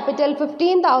 അഡീഷണൽ ക്യാപിറ്റൽ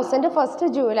 15,000 ഫസ്റ്റ്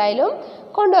ജൂലൈയിലും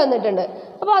കൊണ്ടുവന്നിട്ടുണ്ട്.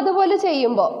 അപ്പോൾ അതുപോലെ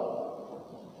ചെയ്യുമ്പോൾ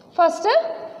ഫസ്റ്റ്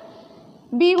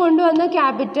ബി കൊണ്ടുവന്ന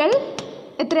ക്യാപിറ്റൽ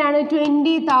എത്രയാണ്?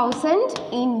 20,000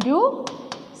 ഇൻറ്റു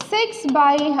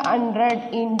 6/100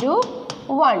 ഇൻറ്റു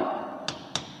 1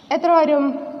 എത്ര വരും?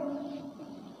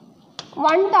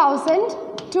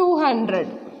 1,200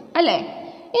 അല്ലേ?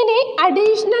 ഇനി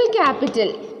അഡീഷണൽ ക്യാപിറ്റൽ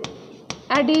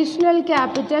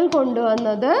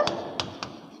കൊണ്ടുവന്നത്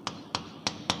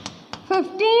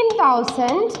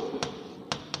 15,000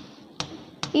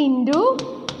 ഇൻറ്റു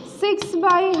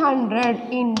 6/100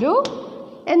 ഇൻറ്റു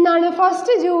എന്നാണ്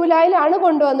ഫസ്റ്റ് ജൂലൈയിലാണ്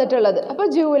കൊണ്ടുവന്നിട്ടുള്ളത്. അപ്പോൾ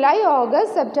July,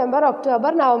 August, September,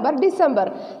 October, November, December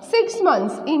 6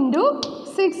 months into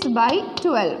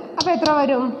 6/12 അപ്പോൾ എത്ര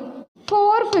വരും?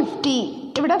 450.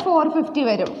 ഇവിടെ 450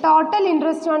 വരും. ടോട്ടൽ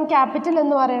ഇൻട്രസ്റ്റ് ഓൺ ക്യാപിറ്റൽ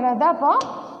എന്ന് പറയുന്നത് അപ്പോൾ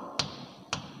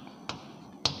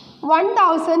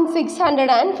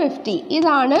 1,650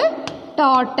 ഇതാണ്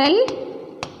total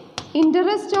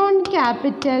interest on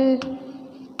capital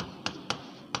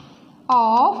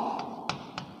of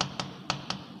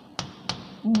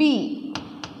B.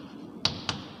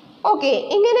 Okay,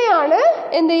 ഇങ്ങനെയാണ്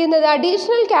എന്ത് ചെയ്യുന്നത്,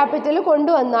 അഡീഷണൽ ക്യാപിറ്റൽ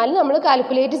കൊണ്ടുവന്നാൽ നമ്മൾ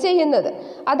കാൽക്കുലേറ്റ് ചെയ്യുന്നത്.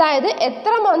 അതായത്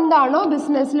എത്ര മന്താണോ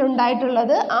ബിസിനസ്സിൽ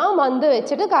ഉണ്ടായിട്ടുള്ളത് ആ മന്ത്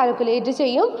വെച്ചിട്ട് കാൽക്കുലേറ്റ്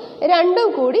ചെയ്യും, രണ്ടും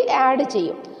കൂടി ആഡ്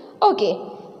ചെയ്യും. ഓക്കെ,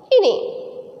 ഇനി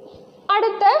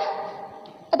അടുത്ത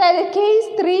അതായത് കേസ്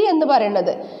 3 എന്ന്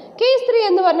പറയുന്നത്, കേസ് 3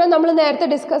 എന്ന് പറഞ്ഞാൽ നമ്മൾ നേരത്തെ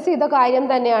ഡിസ്കസ് ചെയ്ത കാര്യം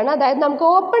തന്നെയാണ്. അതായത് നമുക്ക്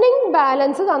ഓപ്പണിംഗ്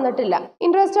ബാലൻസ് തന്നിട്ടില്ല.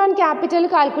 ഇൻട്രസ്റ്റ് ഓൺ ക്യാപിറ്റൽ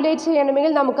കാൽക്കുലേറ്റ്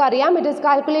ചെയ്യണമെങ്കിൽ നമുക്കറിയാം it is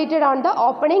calculated on the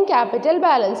opening capital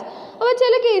balance. അപ്പോൾ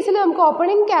ചില കേസിൽ നമുക്ക്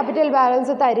ഓപ്പണിംഗ് ക്യാപിറ്റൽ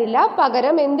ബാലൻസ് തരില്ല,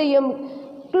 പകരം എന്ത് ചെയ്യും,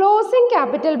 ക്ലോസിംഗ്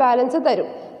ക്യാപിറ്റൽ ബാലൻസ് തരും.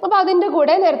 അപ്പോൾ അതിൻ്റെ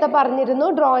കൂടെ നേരത്തെ പറഞ്ഞിരുന്നു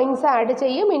ഡ്രോയിങ്സ് ആഡ്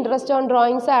ചെയ്യും, ഇൻട്രസ്റ്റ് ഓൺ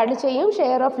ഡ്രോയിങ്സ് ആഡ് ചെയ്യും,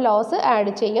 ഷെയർ ഓഫ് ലോസ്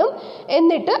ആഡ് ചെയ്യും.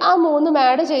 എന്നിട്ട് ആ മൂന്നും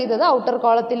ആഡ് ചെയ്തത് ഔട്ടർ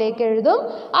കോളത്തിലേക്ക് എഴുതും.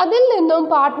 അതിൽ നിന്നും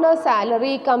പാർട്ട്ണർ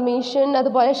സാലറി, കമ്മീഷൻ,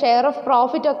 അതുപോലെ ഷെയർ ഓഫ്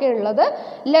പ്രോഫിറ്റ് ഒക്കെ ഉള്ളത്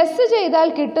ലെസ് ചെയ്താൽ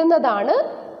കിട്ടുന്നതാണ്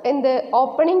എന്ത്,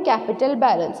 ഓപ്പണിംഗ് ക്യാപിറ്റൽ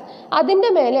ബാലൻസ്.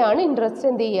 അതിൻ്റെ മേലെയാണ് ഇൻട്രസ്റ്റ്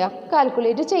എന്ത് ചെയ്യുക,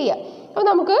 കാൽക്കുലേറ്റ് ചെയ്യുക. അപ്പോൾ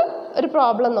നമുക്ക് ഒരു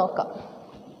പ്രോബ്ലം നോക്കാം.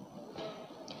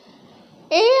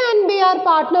 A and B are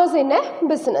partners in a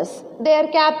business. Their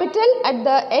capital at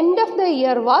the end of the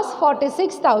year was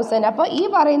 46,000. അപ്പോൾ ഈ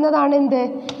പറയുന്നതാണ് എന്ത്,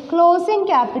 ക്ലോസിംഗ്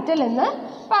ക്യാപിറ്റൽ എന്ന്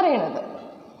പറയുന്നത്.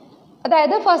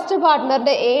 അതായത് ഫസ്റ്റ്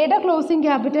പാർട്ട്ണറുടെ എയുടെ ക്ലോസിംഗ്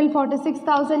ക്യാപിറ്റൽ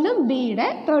 46,000ഉം ബിയുടെ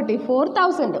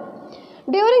 34,000ഉം.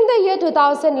 During the year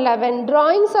 2011,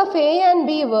 drawings of A and B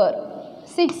were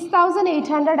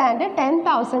 6,800 and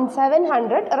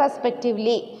 10,700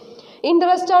 respectively.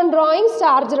 Interest on drawings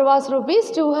charged was rupees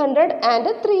 200 and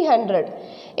 300.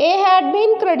 A had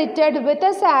been credited with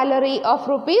a salary of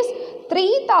rupees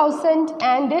 3,000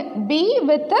 and B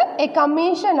with a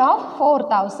commission of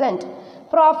 4,000.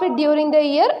 Profit during the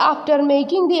year after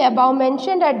making the above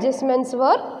mentioned adjustments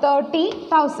were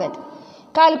 30,000.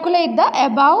 Calculate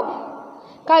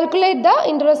the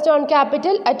interest on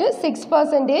capital at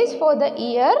 6% for the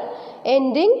year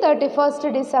ending 31st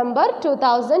December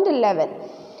 2011.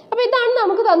 അപ്പോൾ ഇതാണ്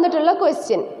നമുക്ക് തന്നിട്ടുള്ള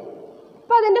question.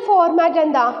 അപ്പോൾ അതിൻ്റെ format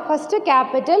എന്താ, first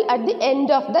capital at the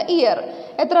end of the year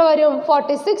എത്ര വരും,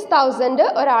 46,000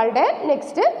 ഒരാളുടെ,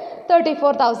 നെക്സ്റ്റ്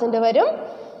 34,000 വരും.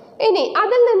 ഇനി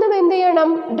അതിൽ നിന്നും എന്ത് ചെയ്യണം,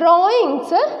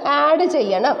 ഡ്രോയിങ്സ് ആഡ്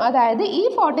ചെയ്യണം. അതായത് ഈ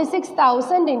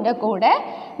 46,000ൻ്റെ കൂടെ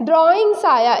ഡ്രോയിങ്സ്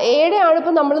ആയ എയുടെ ആണ്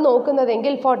ഇപ്പോൾ നമ്മൾ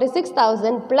നോക്കുന്നതെങ്കിൽ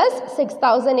 46,000 പ്ലസ്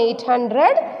 6,800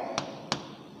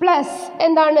 പ്ലസ്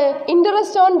എന്താണ്,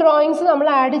 ഇൻട്രസ്റ്റ് ഓൺ ഡ്രോയിങ്സ് നമ്മൾ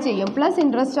ആഡ് ചെയ്യും, plus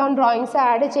interest on drawings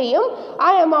add ചെയ്യും. ആ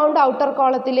എമൗണ്ട് ഔട്ടർ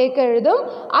കോളത്തിലേക്ക് എഴുതും.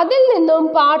 അതിൽ നിന്നും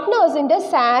പാർട്ട്നേഴ്സിൻ്റെ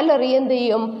സാലറി എന്ത്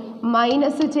ചെയ്യും,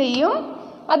 മൈനസ് ചെയ്യും.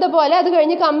 അതുപോലെ അത്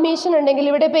കഴിഞ്ഞ് കമ്മീഷൻ ഉണ്ടെങ്കിൽ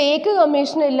ഇവിടെ ഇപ്പോൾ എക്ക്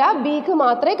കമ്മീഷൻ ഇല്ല, ബിക്ക്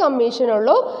മാത്രമേ കമ്മീഷൻ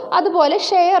ഉള്ളൂ. അതുപോലെ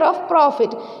ഷെയർ ഓഫ്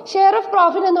പ്രോഫിറ്റ്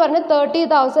എന്ന് പറഞ്ഞാൽ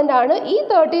 30,000 ആണ്. ഈ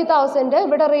 30,000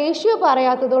 ഇവിടെ റേഷ്യോ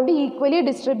പറയാത്തതുകൊണ്ട് ഈക്വലി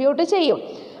ഡിസ്ട്രിബ്യൂട്ട് ചെയ്യും.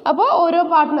 അപ്പോൾ ഓരോ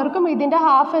പാർട്ട്ണർക്കും ഇതിൻ്റെ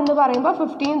ഹാഫ് എന്ന് പറയുമ്പോൾ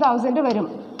 15,000 വരും.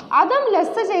 അതും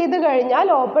ലെസ് ചെയ്ത് കഴിഞ്ഞാൽ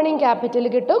ഓപ്പണിംഗ് ക്യാപിറ്റൽ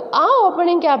കിട്ടും. ആ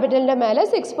ഓപ്പണിംഗ് ക്യാപിറ്റലിൻ്റെ മേലെ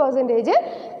 6%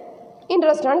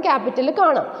 ഇൻട്രസ്റ്റ് ഓൺ ക്യാപിറ്റൽ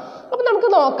കാണാം. അപ്പോൾ നമുക്ക്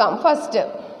നോക്കാം.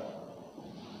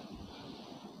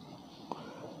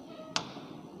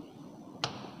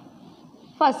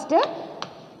 First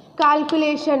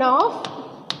calculation of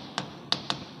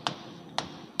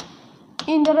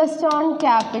interest on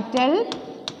capital.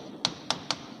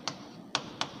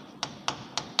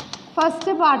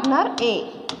 First partner A.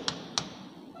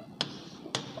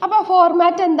 അപ്പോൾ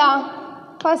ഫോർമാറ്റ് എന്താ,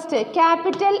 first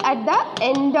capital at the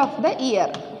end of the year,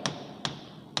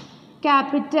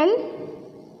 capital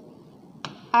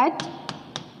at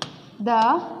the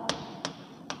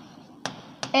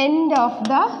end of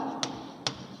the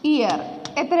year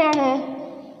എത്രയാണ്,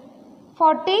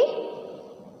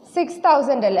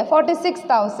 46,000 അല്ലേ,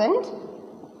 46,000.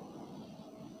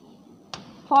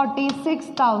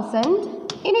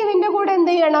 ഇനി ഇതിൻ്റെ കൂടെ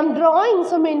എന്ത് ചെയ്യണം,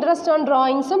 ഡ്രോയിങ്സും ഇൻട്രസ്റ്റ് ഓൺ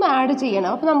ഡ്രോയിങ്സും ആഡ്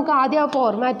ചെയ്യണം. അപ്പോൾ നമുക്ക് ആദ്യം ആ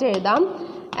ഫോർമാറ്റ് എഴുതാം.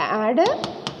 Add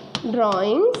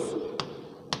drawings,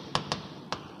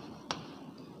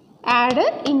 add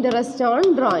interest on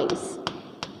drawings.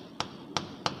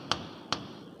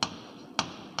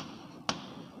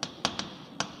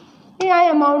 ഇനി ആ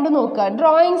എമൗണ്ട് നോക്കുക.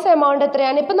 ഡ്രോയിങ്സ് എമൗണ്ട്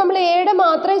എത്രയാണ്, ഇപ്പം നമ്മൾ എയുടെ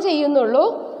മാത്രമേ ചെയ്യുന്നുള്ളൂ.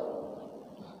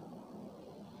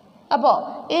 അപ്പോൾ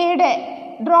എയുടെ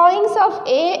drawings of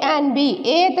A and B,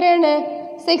 A എത്രയാണ്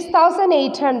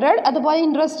 6,800, അതുപോലെ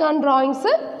ഇൻട്രസ്റ്റ് ഓൺ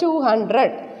ഡ്രോയിങ്സ്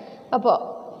 200. അപ്പോൾ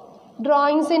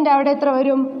ഡ്രോയിങ്സിൻ്റെ അവിടെ എത്ര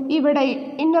വരും, ഇവിടെ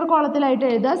ഇന്നർ കോളത്തിലായിട്ട്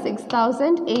എഴുതുക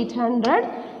 6,800,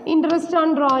 ഇൻട്രസ്റ്റ് ഓൺ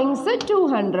ഡ്രോയിങ്സ്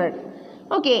 200.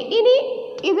 ഓക്കെ, ഇനി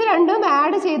ഇത് രണ്ടും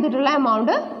ആഡ് ചെയ്തിട്ടുള്ള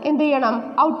എമൗണ്ട് എന്ത് ചെയ്യണം,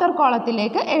 ഔട്ടർ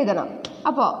കോളത്തിലേക്ക് എഴുതണം.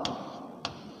 അപ്പോൾ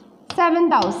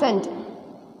 7,000.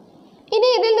 ഇനി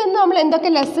ഇതിൽ നിന്ന് നമ്മൾ എന്തൊക്കെ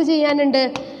ലെസ് ചെയ്യാനുണ്ട്,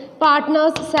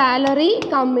 partners salary,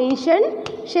 commission,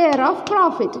 share of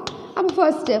profit. അപ്പോൾ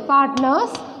ഫസ്റ്റ്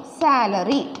പാർട്ട്നേഴ്സ്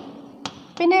സാലറി.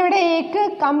 പിന്നെ ഇവിടെ എക്ക്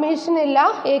കമ്മീഷൻ ഇല്ല,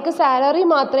 എക്ക് സാലറി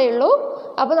മാത്രമേ ഉള്ളൂ.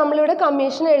 അപ്പോൾ നമ്മളിവിടെ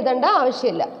കമ്മീഷൻ എഴുതേണ്ട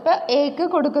ആവശ്യമില്ല. അപ്പോൾ എക്ക്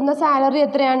കൊടുക്കുന്ന സാലറി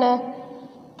എത്രയാണ്?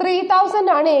 3000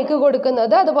 ആണ് എക്ക്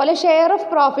കൊടുക്കുന്നത്. അതുപോലെ ഷെയർ ഓഫ്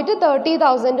പ്രോഫിറ്റ്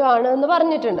 30,000 ആണ് എന്ന്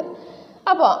പറഞ്ഞിട്ടുണ്ട്.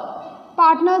 അപ്പോൾ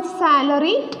പാർട്ട്നേഴ്സ്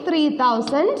സാലറി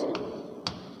 3000.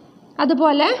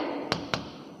 അതുപോലെ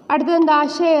അടുത്തത് എന്താ?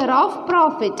 Share of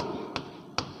profit.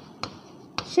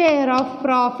 Share of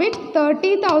profit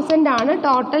 30,000 ആണ്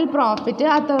ടോട്ടൽ പ്രോഫിറ്റ്.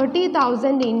 ആ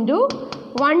 30,000 ഇൻറ്റു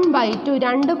 1/2,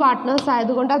 2 പാർട്ട്നേഴ്സ്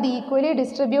ആയതുകൊണ്ട് അത് ഈക്വലി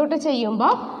ഡിസ്ട്രിബ്യൂട്ട്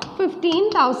ചെയ്യുമ്പോൾ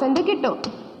 15,000 കിട്ടും.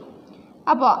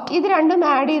 അപ്പോൾ ഇത് രണ്ടും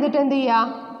ആഡ് ചെയ്തിട്ട് എന്ത് ചെയ്യുക?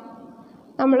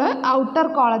 നമ്മൾ ഔട്ടർ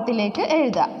കോളത്തിലേക്ക്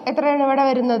എഴുതുക. എത്രയാണ് ഇവിടെ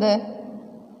വരുന്നത്?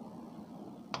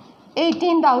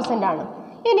 18,000 ആണ്.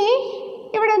 ഇനി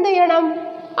ഇവിടെ എന്ത് ചെയ്യണം?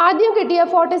 ആദ്യം കിട്ടിയ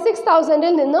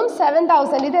 46,000-ൽ നിന്നും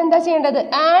 7,000 ഇതെന്താ ചെയ്യേണ്ടത്?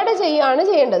 ആഡ് ചെയ്യുകയാണ്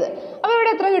ചെയ്യേണ്ടത്. അപ്പോൾ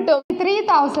ഇവിടെ എത്ര കിട്ടും?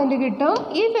 3,000 കിട്ടും.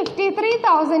 ഈ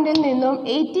 53,000-ൽ നിന്നും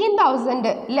 18,000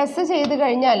 ലെസ് ചെയ്ത്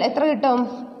കഴിഞ്ഞാൽ എത്ര കിട്ടും?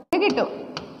 കിട്ടും.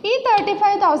 ഈ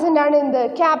 35,000 ആണ് എന്ത്?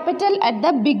 Capital at the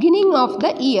beginning of the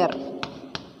year.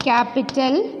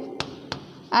 Capital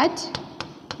at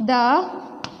the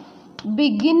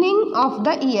beginning of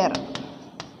the year.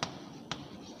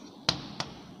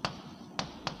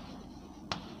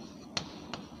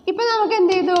 ഇപ്പം നമുക്ക്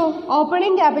എന്ത് ചെയ്തു?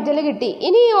 ഓപ്പണിംഗ് ക്യാപിറ്റൽ കിട്ടി.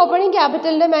 ഇനി ഈ ഓപ്പണിംഗ്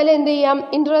ക്യാപിറ്റലിൻ്റെ മേലെ എന്ത് ചെയ്യാം?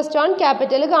 ഇൻട്രസ്റ്റ് ഓൺ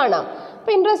ക്യാപിറ്റൽ കാണാം.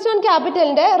 അപ്പോൾ ഇൻട്രസ്റ്റ് ഓൺ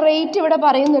ക്യാപിറ്റലിൻ്റെ റേറ്റ് ഇവിടെ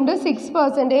പറയുന്നുണ്ട്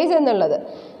 6% എന്നുള്ളത്.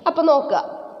 അപ്പോൾ നോക്കുക,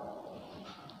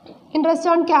 ഇൻട്രസ്റ്റ്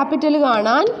ഓൺ ക്യാപിറ്റൽ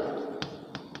കാണാൻ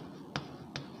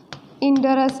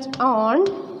interest on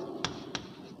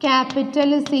capital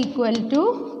is equal to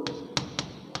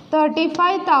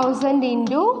 35,000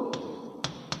 into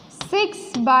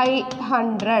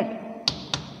 6/100.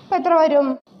 അപ്പോൾ എത്ര വരും?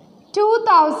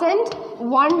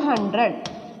 2,100.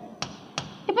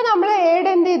 ഇപ്പം നമ്മൾ എയുടെ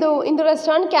എന്ത് ചെയ്തു?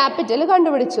 ഇൻട്രസ്റ്റ് ഓൺ ക്യാപിറ്റൽ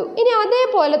കണ്ടുപിടിച്ചു. ഇനി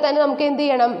അതേപോലെ തന്നെ നമുക്ക് എന്ത്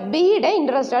ചെയ്യണം? ബിയുടെ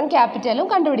ഇൻട്രസ്റ്റ് ഓൺ ക്യാപിറ്റലും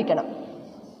കണ്ടുപിടിക്കണം.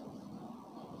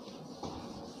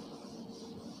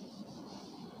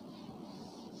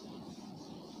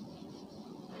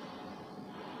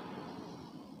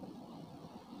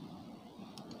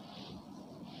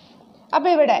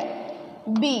 അപ്പോൾ ഇവിടെ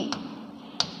ബി.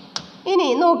 ഇനി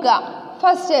നോക്കുക,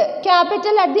 first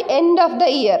capital at the end of the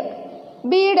year.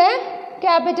 ബിയുടെ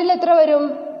ക്യാപിറ്റൽ എത്ര വരും?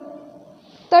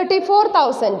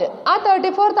 34,000. ആ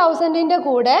 34,000-ൻ്റെ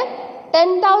കൂടെ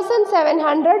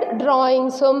 10,700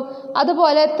 ഡ്രോയിങ്സും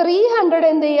അതുപോലെ 300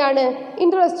 എന്ത് ചെയ്യാണ്?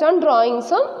 ഇൻട്രസ്റ്റ് ഓൺ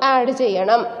ഡ്രോയിങ്സും ആഡ്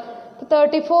ചെയ്യണം.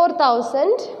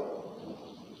 34,000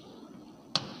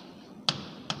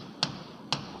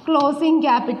 ക്ലോസിംഗ്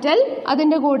ക്യാപിറ്റൽ,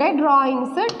 അതിൻ്റെ കൂടെ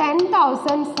ഡ്രോയിങ്സ്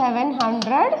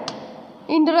 10,700,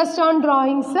 ഇൻട്രസ്റ്റ് ഓൺ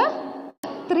ഡ്രോയിങ്സ്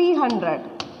 300.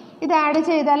 ഇത് ആഡ്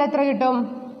ചെയ്താൽ എത്ര കിട്ടും?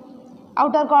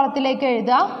 ഔട്ടർ കോളത്തിലേക്ക്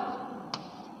എഴുതുക,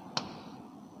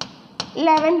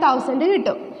 11,000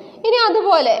 കിട്ടും. ഇനി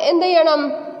അതുപോലെ എന്ത് ചെയ്യണം?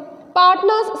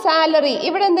 Partners salary.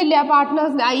 ഇവിടെ എന്തില്ല?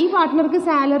 പാർട്ട്നേഴ്സ്, ഈ പാർട്ട്ണർക്ക്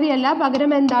സാലറി അല്ല,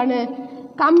 പകരം എന്താണ്?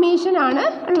 കമ്മീഷൻ ആണ്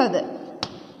ഉള്ളത്.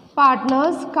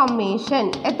 പാർട്ട്നേഴ്സ് കമ്മീഷൻ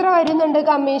എത്ര വരുന്നുണ്ട്?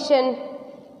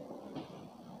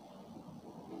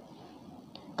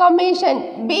 Commission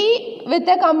B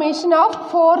with a commission of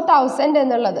 4,000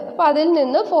 എന്നുള്ളത്. അപ്പോൾ അതിൽ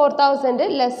നിന്ന് 4,000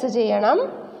 ലെസ് ചെയ്യണം.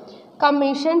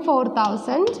 കമ്മീഷൻ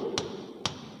 4,000.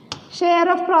 ഷെയർ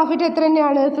ഓഫ് പ്രോഫിറ്റ് എത്ര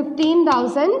തന്നെയാണ്?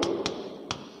 15,000.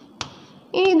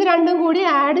 ഇനി ഇത് രണ്ടും കൂടി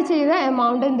ആഡ് ചെയ്ത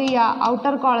എമൗണ്ട് എന്ത് ചെയ്യുക?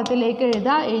 ഔട്ടർ കോളത്തിലേക്ക്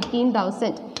എഴുതുക,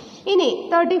 18,000. ഇനി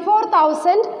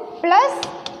 34,000 പ്ലസ്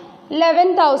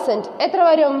 11,000 എത്ര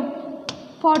വരും?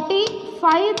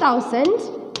 45,000.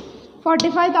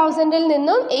 45,000-ൽ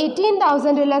നിന്നും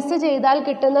 18,000 ലെസ് ചെയ്താൽ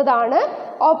കിട്ടുന്നതാണ്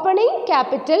ഓപ്പണിംഗ്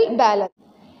ക്യാപിറ്റൽ ബാലൻസ്.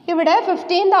 ഇവിടെ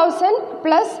 15,000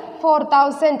 പ്ലസ്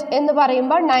 4,000 എന്ന്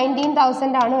പറയുമ്പോൾ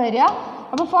 19,000 ആണ് വരിക.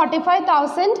 അപ്പോൾ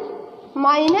 45,000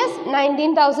 മൈനസ്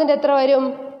 19,000 എത്ര വരും?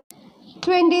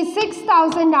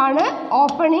 26,000 ആണ്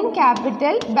ഓപ്പണിംഗ്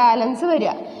ക്യാപിറ്റൽ ബാലൻസ്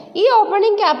വരിക. ഈ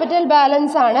ഓപ്പണിംഗ് ക്യാപിറ്റൽ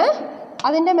ബാലൻസ് ആണ്,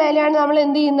 അതിൻ്റെ മേലെയാണ് നമ്മൾ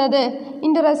എന്ത് ചെയ്യുന്നത്?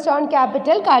 ഇൻട്രസ്റ്റ് ഓൺ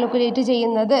ക്യാപിറ്റൽ കാൽക്കുലേറ്റ്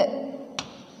ചെയ്യുന്നത്.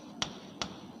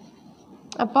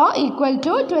 അപ്പോൾ ഈക്വൽ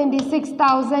ടു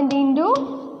 26,000 ഇൻറ്റു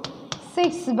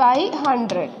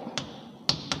 6/100,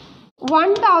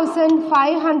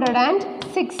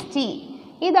 1,560.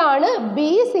 ഇതാണ്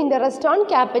ബീസ് ഇൻട്രസ്റ്റ് ഓൺ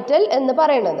ക്യാപിറ്റൽ എന്ന്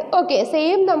പറയുന്നത്. ഓക്കെ,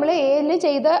 സെയിം നമ്മൾ എയിൽ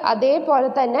ചെയ്ത അതേപോലെ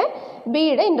തന്നെ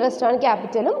ബിയുടെ ഇൻട്രസ്റ്റ് ഓൺ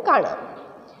ക്യാപിറ്റലും കാണാം.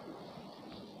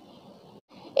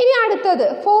 ഇനി അടുത്തത്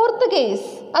ഫോർത്ത് കേസ്,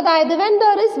 അതായത് when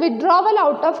there is withdrawal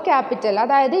out of capital.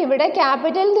 അതായത് ഇവിടെ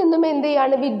ക്യാപിറ്റലിൽ നിന്നും എന്ത്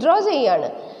ചെയ്യാണ്? വിഡ്രോ ചെയ്യാണ്.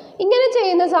 ഇങ്ങനെ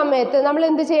ചെയ്യുന്ന സമയത്ത് നമ്മൾ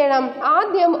എന്ത് ചെയ്യണം?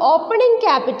 ആദ്യം ഓപ്പണിംഗ്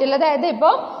ക്യാപിറ്റൽ, അതായത്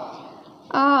ഇപ്പോൾ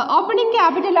opening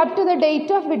capital up to the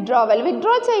date of withdrawal.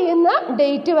 Withdraw ചെയ്യുന്ന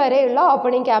ഡേറ്റ് വരെയുള്ള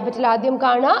ഓപ്പണിംഗ് ക്യാപിറ്റൽ ആദ്യം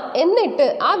കാണുക. എന്നിട്ട്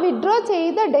ആ വിഡ്രോ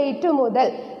ചെയ്ത ഡേറ്റ് മുതൽ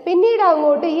പിന്നീട്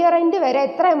അങ്ങോട്ട് ഇയർ എൻഡ് വരെ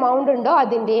എത്ര എമൗണ്ട് ഉണ്ടോ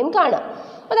അതിൻ്റെയും കാണാം.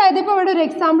 അതായത് ഇപ്പോൾ ഇവിടെ ഒരു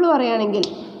എക്സാമ്പിൾ പറയുകയാണെങ്കിൽ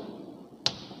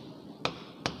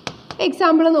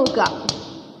എക്സാമ്പിൾ നോക്കുക.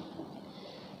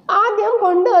 ആദ്യം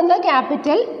കൊണ്ടുവന്ന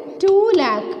ക്യാപിറ്റൽ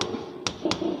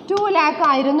 2 ലാക്ക്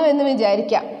ആയിരുന്നു എന്ന്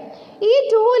വിചാരിക്കാം. ഈ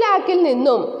 2 ലാക്കിൽ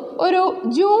നിന്നും ഒരു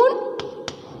ജൂൺ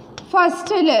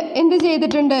 1 എന്ത്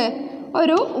ചെയ്തിട്ടുണ്ട്,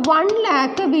 ഒരു 1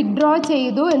 ലാക്ക് വിഡ്രോ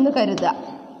ചെയ്തു എന്ന് കരുതുക.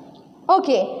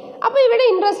 ഓക്കെ, അപ്പോൾ ഇവിടെ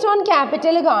ഇൻട്രസ്റ്റ് ഓൺ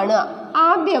ക്യാപിറ്റൽ കാണുക.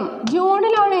 ആദ്യം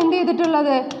ജൂണിലാണ് എന്ത്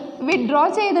ചെയ്തിട്ടുള്ളത്, വിഡ്രോ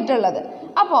ചെയ്തിട്ടുള്ളത്.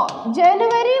 അപ്പോൾ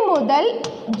ജനുവരി മുതൽ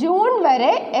ജൂൺ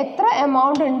വരെ എത്ര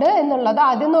എമൗണ്ട് ഉണ്ട് എന്നുള്ളത്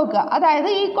ആദ്യം നോക്കുക. അതായത്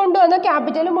ഈ കൊണ്ടുവന്ന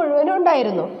ക്യാപിറ്റൽ മുഴുവനും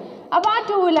ഉണ്ടായിരുന്നു. അപ്പോൾ ആ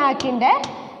 2 ലാക്കിൻ്റെ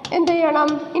എന്ത് ചെയ്യണം,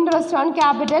 ഇൻട്രസ്റ്റ് ഓൺ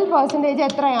ക്യാപിറ്റൽ പെർസെൻറ്റേജ്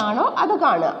എത്രയാണോ അത്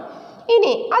കാണുക.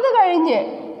 ഇനി അത് കഴിഞ്ഞ്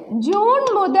ജൂൺ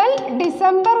മുതൽ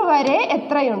ഡിസംബർ വരെ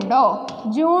എത്രയുണ്ടോ,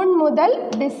 ജൂൺ മുതൽ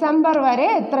ഡിസംബർ വരെ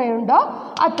എത്രയുണ്ടോ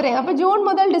അത്രയും. അപ്പോൾ ജൂൺ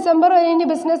മുതൽ ഡിസംബർ വരെ ഇനി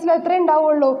ബിസിനസ്സിൽ എത്ര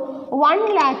ഉണ്ടാവുള്ളൂ, 1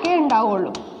 ലാക്കേ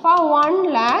ഉണ്ടാവുള്ളൂ. അപ്പോൾ 1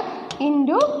 ലാക്ക്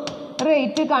ഇൻറ്റു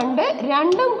റേറ്റ് കണ്ട്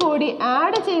രണ്ടും കൂടി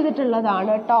ആഡ്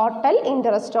ചെയ്തിട്ടുള്ളതാണ് ടോട്ടൽ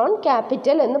ഇൻട്രസ്റ്റ് ഓൺ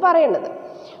ക്യാപിറ്റൽ എന്ന് പറയുന്നത്.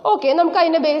 ഓക്കെ, നമുക്ക്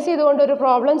അതിനെ ബേസ് ചെയ്തുകൊണ്ട് ഒരു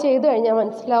പ്രോബ്ലം ചെയ്തു കഴിഞ്ഞാൽ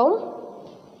മനസ്സിലാവും.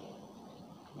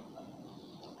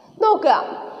 നോക്കുക,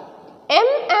 M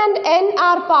and N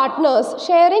are partners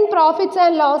sharing profits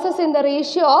and losses in the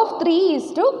ratio of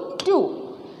 3:2.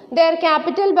 Their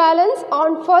capital balance on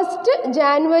 1st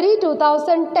January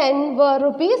 2010 were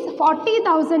rupees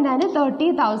 40,000 and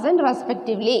 30,000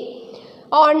 respectively.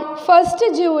 On 1st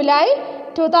July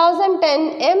 2010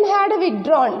 M had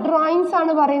withdrawn, drawings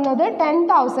ആണ് പറയുന്നത്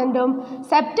 10,000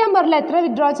 സെപ്റ്റംബറിൽ എത്ര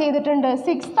withdraw ചെയ്തിട്ടുണ്ട്,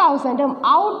 6,000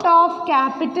 out of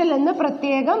capital എന്ന്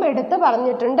പ്രത്യേകം എടുത്ത്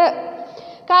പറഞ്ഞിട്ടുണ്ട്.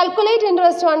 Calculate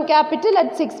interest on capital at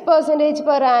 6%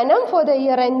 per annum for the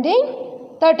year ending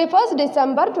 31st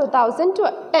December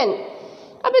 2010.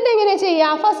 അപ്പോൾ ഇതെങ്ങനെ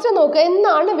ചെയ്യാം, ഫസ്റ്റ് നോക്കുക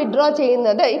എന്നാണ് വിഡ്രോ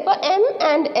ചെയ്യുന്നത്. ഇപ്പോൾ M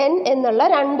and N എന്നുള്ള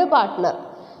 2 പാർട്ട്ണർ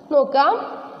നോക്കാം.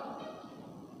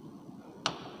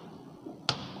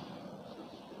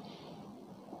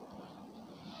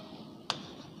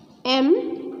 M,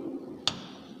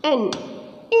 N.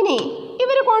 ഇനി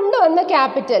ഇവർ കൊണ്ടുവന്ന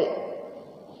ക്യാപിറ്റൽ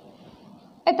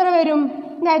എത്ര വരും,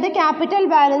 അതായത് ക്യാപിറ്റൽ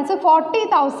ബാലൻസ്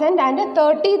 40,000 ആൻഡ്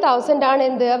 30,000 ആണ്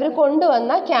എന്ത് അവർ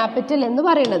കൊണ്ടുവന്ന ക്യാപിറ്റൽ എന്ന്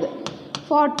പറയുന്നത്.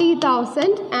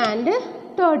 40,000 ആൻഡ്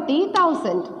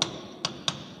 30,000.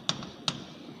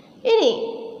 ഇനി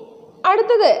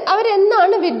അടുത്തത്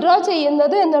അവരെന്നാണ് വിഡ്രോ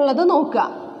ചെയ്യുന്നത് എന്നുള്ളത് നോക്കുക.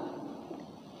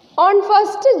 On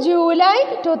 1st July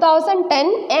 2010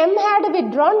 M had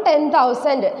withdrawn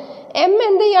 10,000. M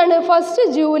എന്ത് ചെയ്യാണ്, 1st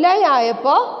July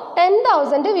ആയപ്പോൾ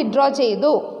 10,000 വിഡ്രോ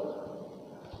ചെയ്തു.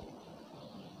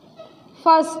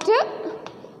 1st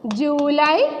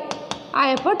July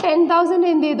ആയപ്പോൾ 10,000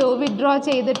 എന്ത് ചെയ്തു, വിഡ്രോ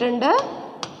ചെയ്തിട്ടുണ്ട്.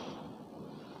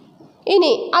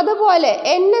 ഇനി അതുപോലെ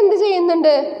N എന്ത്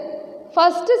ചെയ്യുന്നുണ്ട്,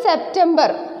 1st September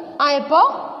ആയപ്പോൾ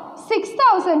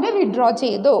 6,000 വിഡ്രോ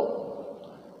ചെയ്തു.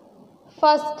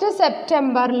 1st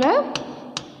സെപ്റ്റംബറിൽ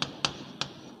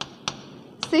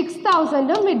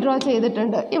 6,000 വിഡ്രോ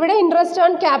ചെയ്തിട്ടുണ്ട്. ഇവിടെ ഇൻട്രസ്റ്റ്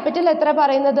ഓൺ ക്യാപിറ്റൽ എത്ര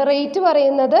പറയുന്നത്, റേറ്റ്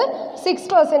പറയുന്നത്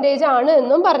 6% ആണ്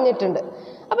എന്നും പറഞ്ഞിട്ടുണ്ട്.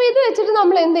 അപ്പോൾ ഇത് വെച്ചിട്ട്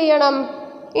നമ്മൾ എന്ത് ചെയ്യണം,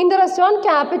 ഇൻട്രസ്റ്റ് ഓൺ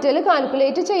ക്യാപിറ്റൽ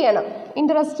കാൽക്കുലേറ്റ് ചെയ്യണം.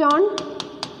 Interest on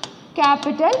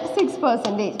capital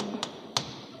 6%.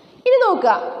 ഇനി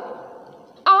നോക്കുക,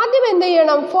 ആദ്യം എന്ത്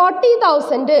ചെയ്യണം,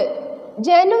 40,000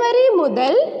 ജനുവരി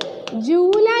മുതൽ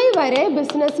ജൂലൈ വരെ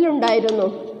ബിസിനസ്സിലുണ്ടായിരുന്നു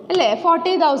അല്ലേ.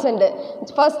 40,000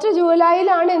 1st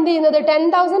ജൂലൈയിലാണ് എന്ത് ചെയ്യുന്നത്,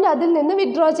 10,000 അതിൽ നിന്ന്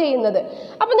വിഡ്രോ ചെയ്യുന്നത്.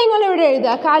 അപ്പം നിങ്ങൾ ഇവിടെ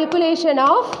എഴുതുക, calculation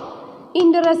of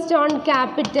interest on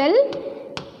capital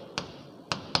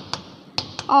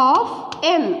of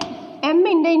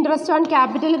എമ്മിൻ്റെ ഇൻട്രസ്റ്റ് ഓൺ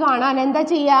ക്യാപിറ്റൽ കാണാൻ എന്താ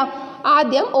ചെയ്യുക,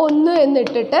 ആദ്യം 1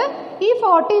 എന്നിട്ടിട്ട് ഈ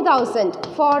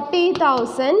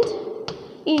 40,000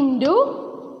 ഇൻറ്റു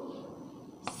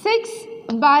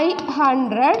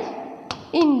 6/100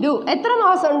 ഇൻറ്റു എത്ര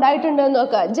മാസം ഉണ്ടായിട്ടുണ്ടെന്ന്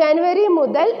നോക്കുക. ജനുവരി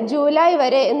മുതൽ ജൂലൈ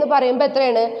വരെ എന്ന് പറയുമ്പോൾ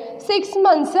എത്രയാണ്, 6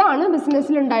 months ആണ്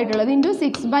ബിസിനസ്സിൽ ഉണ്ടായിട്ടുള്ളത്. ഇൻറ്റു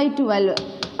 6/12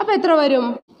 അപ്പോൾ എത്ര വരും,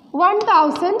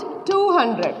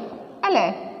 1,200 അല്ലേ.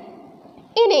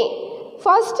 ഇനി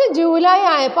 1st ജൂലൈ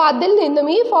ആയപ്പോൾ അതിൽ നിന്നും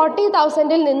ഈ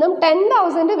 40,000 നിന്നും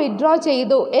 10,000 വിഡ്രോ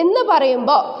ചെയ്തു എന്ന്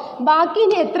പറയുമ്പോൾ ബാക്കി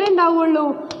ഇനി എത്ര ഉണ്ടാവുള്ളൂ,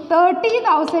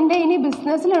 30,000 ഇനി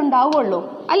ബിസിനസ്സിൽ ഉണ്ടാവുള്ളൂ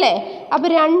അല്ലേ. അപ്പോൾ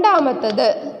രണ്ടാമത്തത്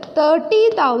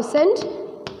 30,000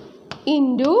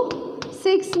 ഇൻറ്റു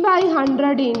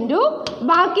 6/100 ഇൻറ്റു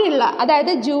ബാക്കിയുള്ള,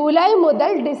 അതായത് ജൂലൈ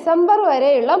മുതൽ ഡിസംബർ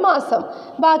വരെയുള്ള മാസം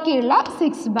ബാക്കിയുള്ള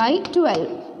 6/12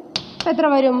 എത്ര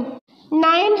വരും,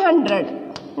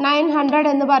 900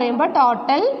 എന്ന് പറയുമ്പോൾ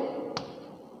ടോട്ടൽ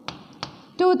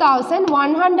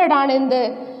 2100 ആണ് എന്ത്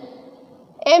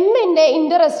എമ്മിൻ്റെ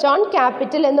ഇൻട്രസ്റ്റ് ഓൺ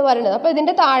ക്യാപിറ്റൽ എന്ന് പറയുന്നത്. അപ്പോൾ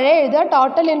ഇതിൻ്റെ താഴെ എഴുതുക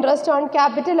total interest on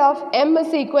capital of M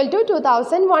is equal to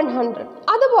 2100.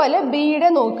 അതുപോലെ ബിയുടെ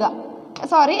നോക്കുക,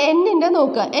 സോറി എന്നിൻ്റെ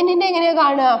നോക്കുക. എന്നിൻ്റെ എങ്ങനെയാണ്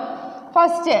കാണുക?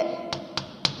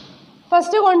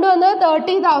 ഫസ്റ്റ് കൊണ്ടുവന്നത്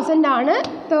 30,000 ആണ്.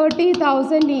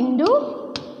 30,000 ഇൻറ്റു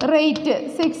റേറ്റ്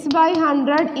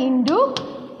 6/100 ഇൻറ്റു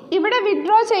ഇവിടെ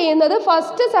വിഡ്രോ ചെയ്യുന്നത്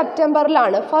 1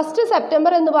 സെപ്റ്റംബറിലാണ്. 1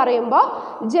 സെപ്റ്റംബർ എന്ന് പറയുമ്പോൾ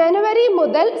ജനുവരി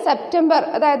മുതൽ സെപ്റ്റംബർ,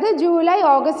 അതായത് ജൂലൈ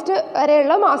ഓഗസ്റ്റ്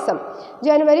വരെയുള്ള മാസം.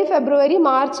 ജനുവരി ഫെബ്രുവരി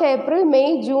March April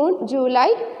May June July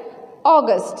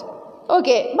August.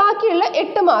 Okay, ബാക്കിയുള്ള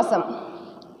 8 മാസം.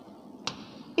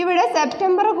 ഇവിടെ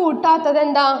സെപ്റ്റംബർ കൂട്ടാത്തത്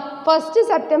എന്താ? 1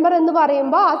 സെപ്റ്റംബർ എന്ന്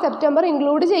പറയുമ്പോൾ ആ സെപ്റ്റംബർ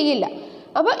ഇൻക്ലൂഡ് ചെയ്യില്ല.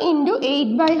 അപ്പോൾ ഇൻറ്റു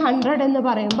 8/100 എന്ന്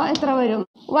പറയുമ്പോൾ എത്ര വരും?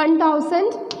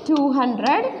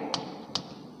 1200.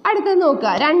 അടുത്തത് നോക്കുക,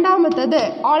 രണ്ടാമത്തത്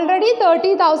ഓൾറെഡി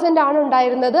 30,000 ആണ്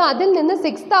ഉണ്ടായിരുന്നത്. അതിൽ നിന്ന്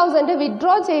 6,000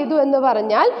 വിഡ്രോ ചെയ്തു എന്ന്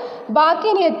പറഞ്ഞാൽ ബാക്കി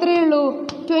ഇനി എത്രയുള്ളൂ?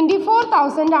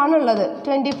 24,000 ആണുള്ളത്.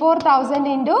 24,000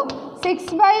 ഇൻറ്റു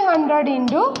 6/100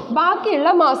 ഇൻറ്റു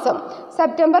ബാക്കിയുള്ള മാസം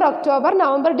സെപ്റ്റംബർ ഒക്ടോബർ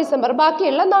നവംബർ ഡിസംബർ,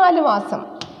 ബാക്കിയുള്ള 4 മാസം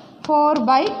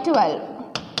 4/12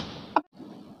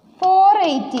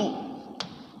 480.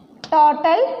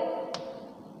 ടോട്ടൽ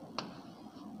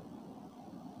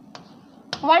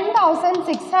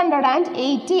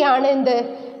 1680 ആണ് എന്ത്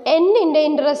എന്നിൻ്റെ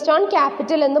ഇൻട്രസ്റ്റ് ഓൺ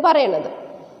ക്യാപിറ്റൽ എന്ന് പറയുന്നത്.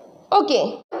 Okay,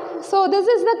 so this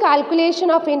is the calculation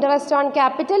of interest on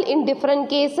capital in different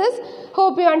cases.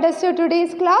 Hope you understood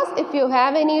today's class. If you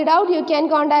have any doubt, you can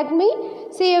contact me.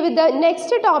 See you with the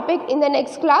next topic in the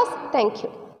next class. Thank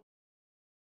you.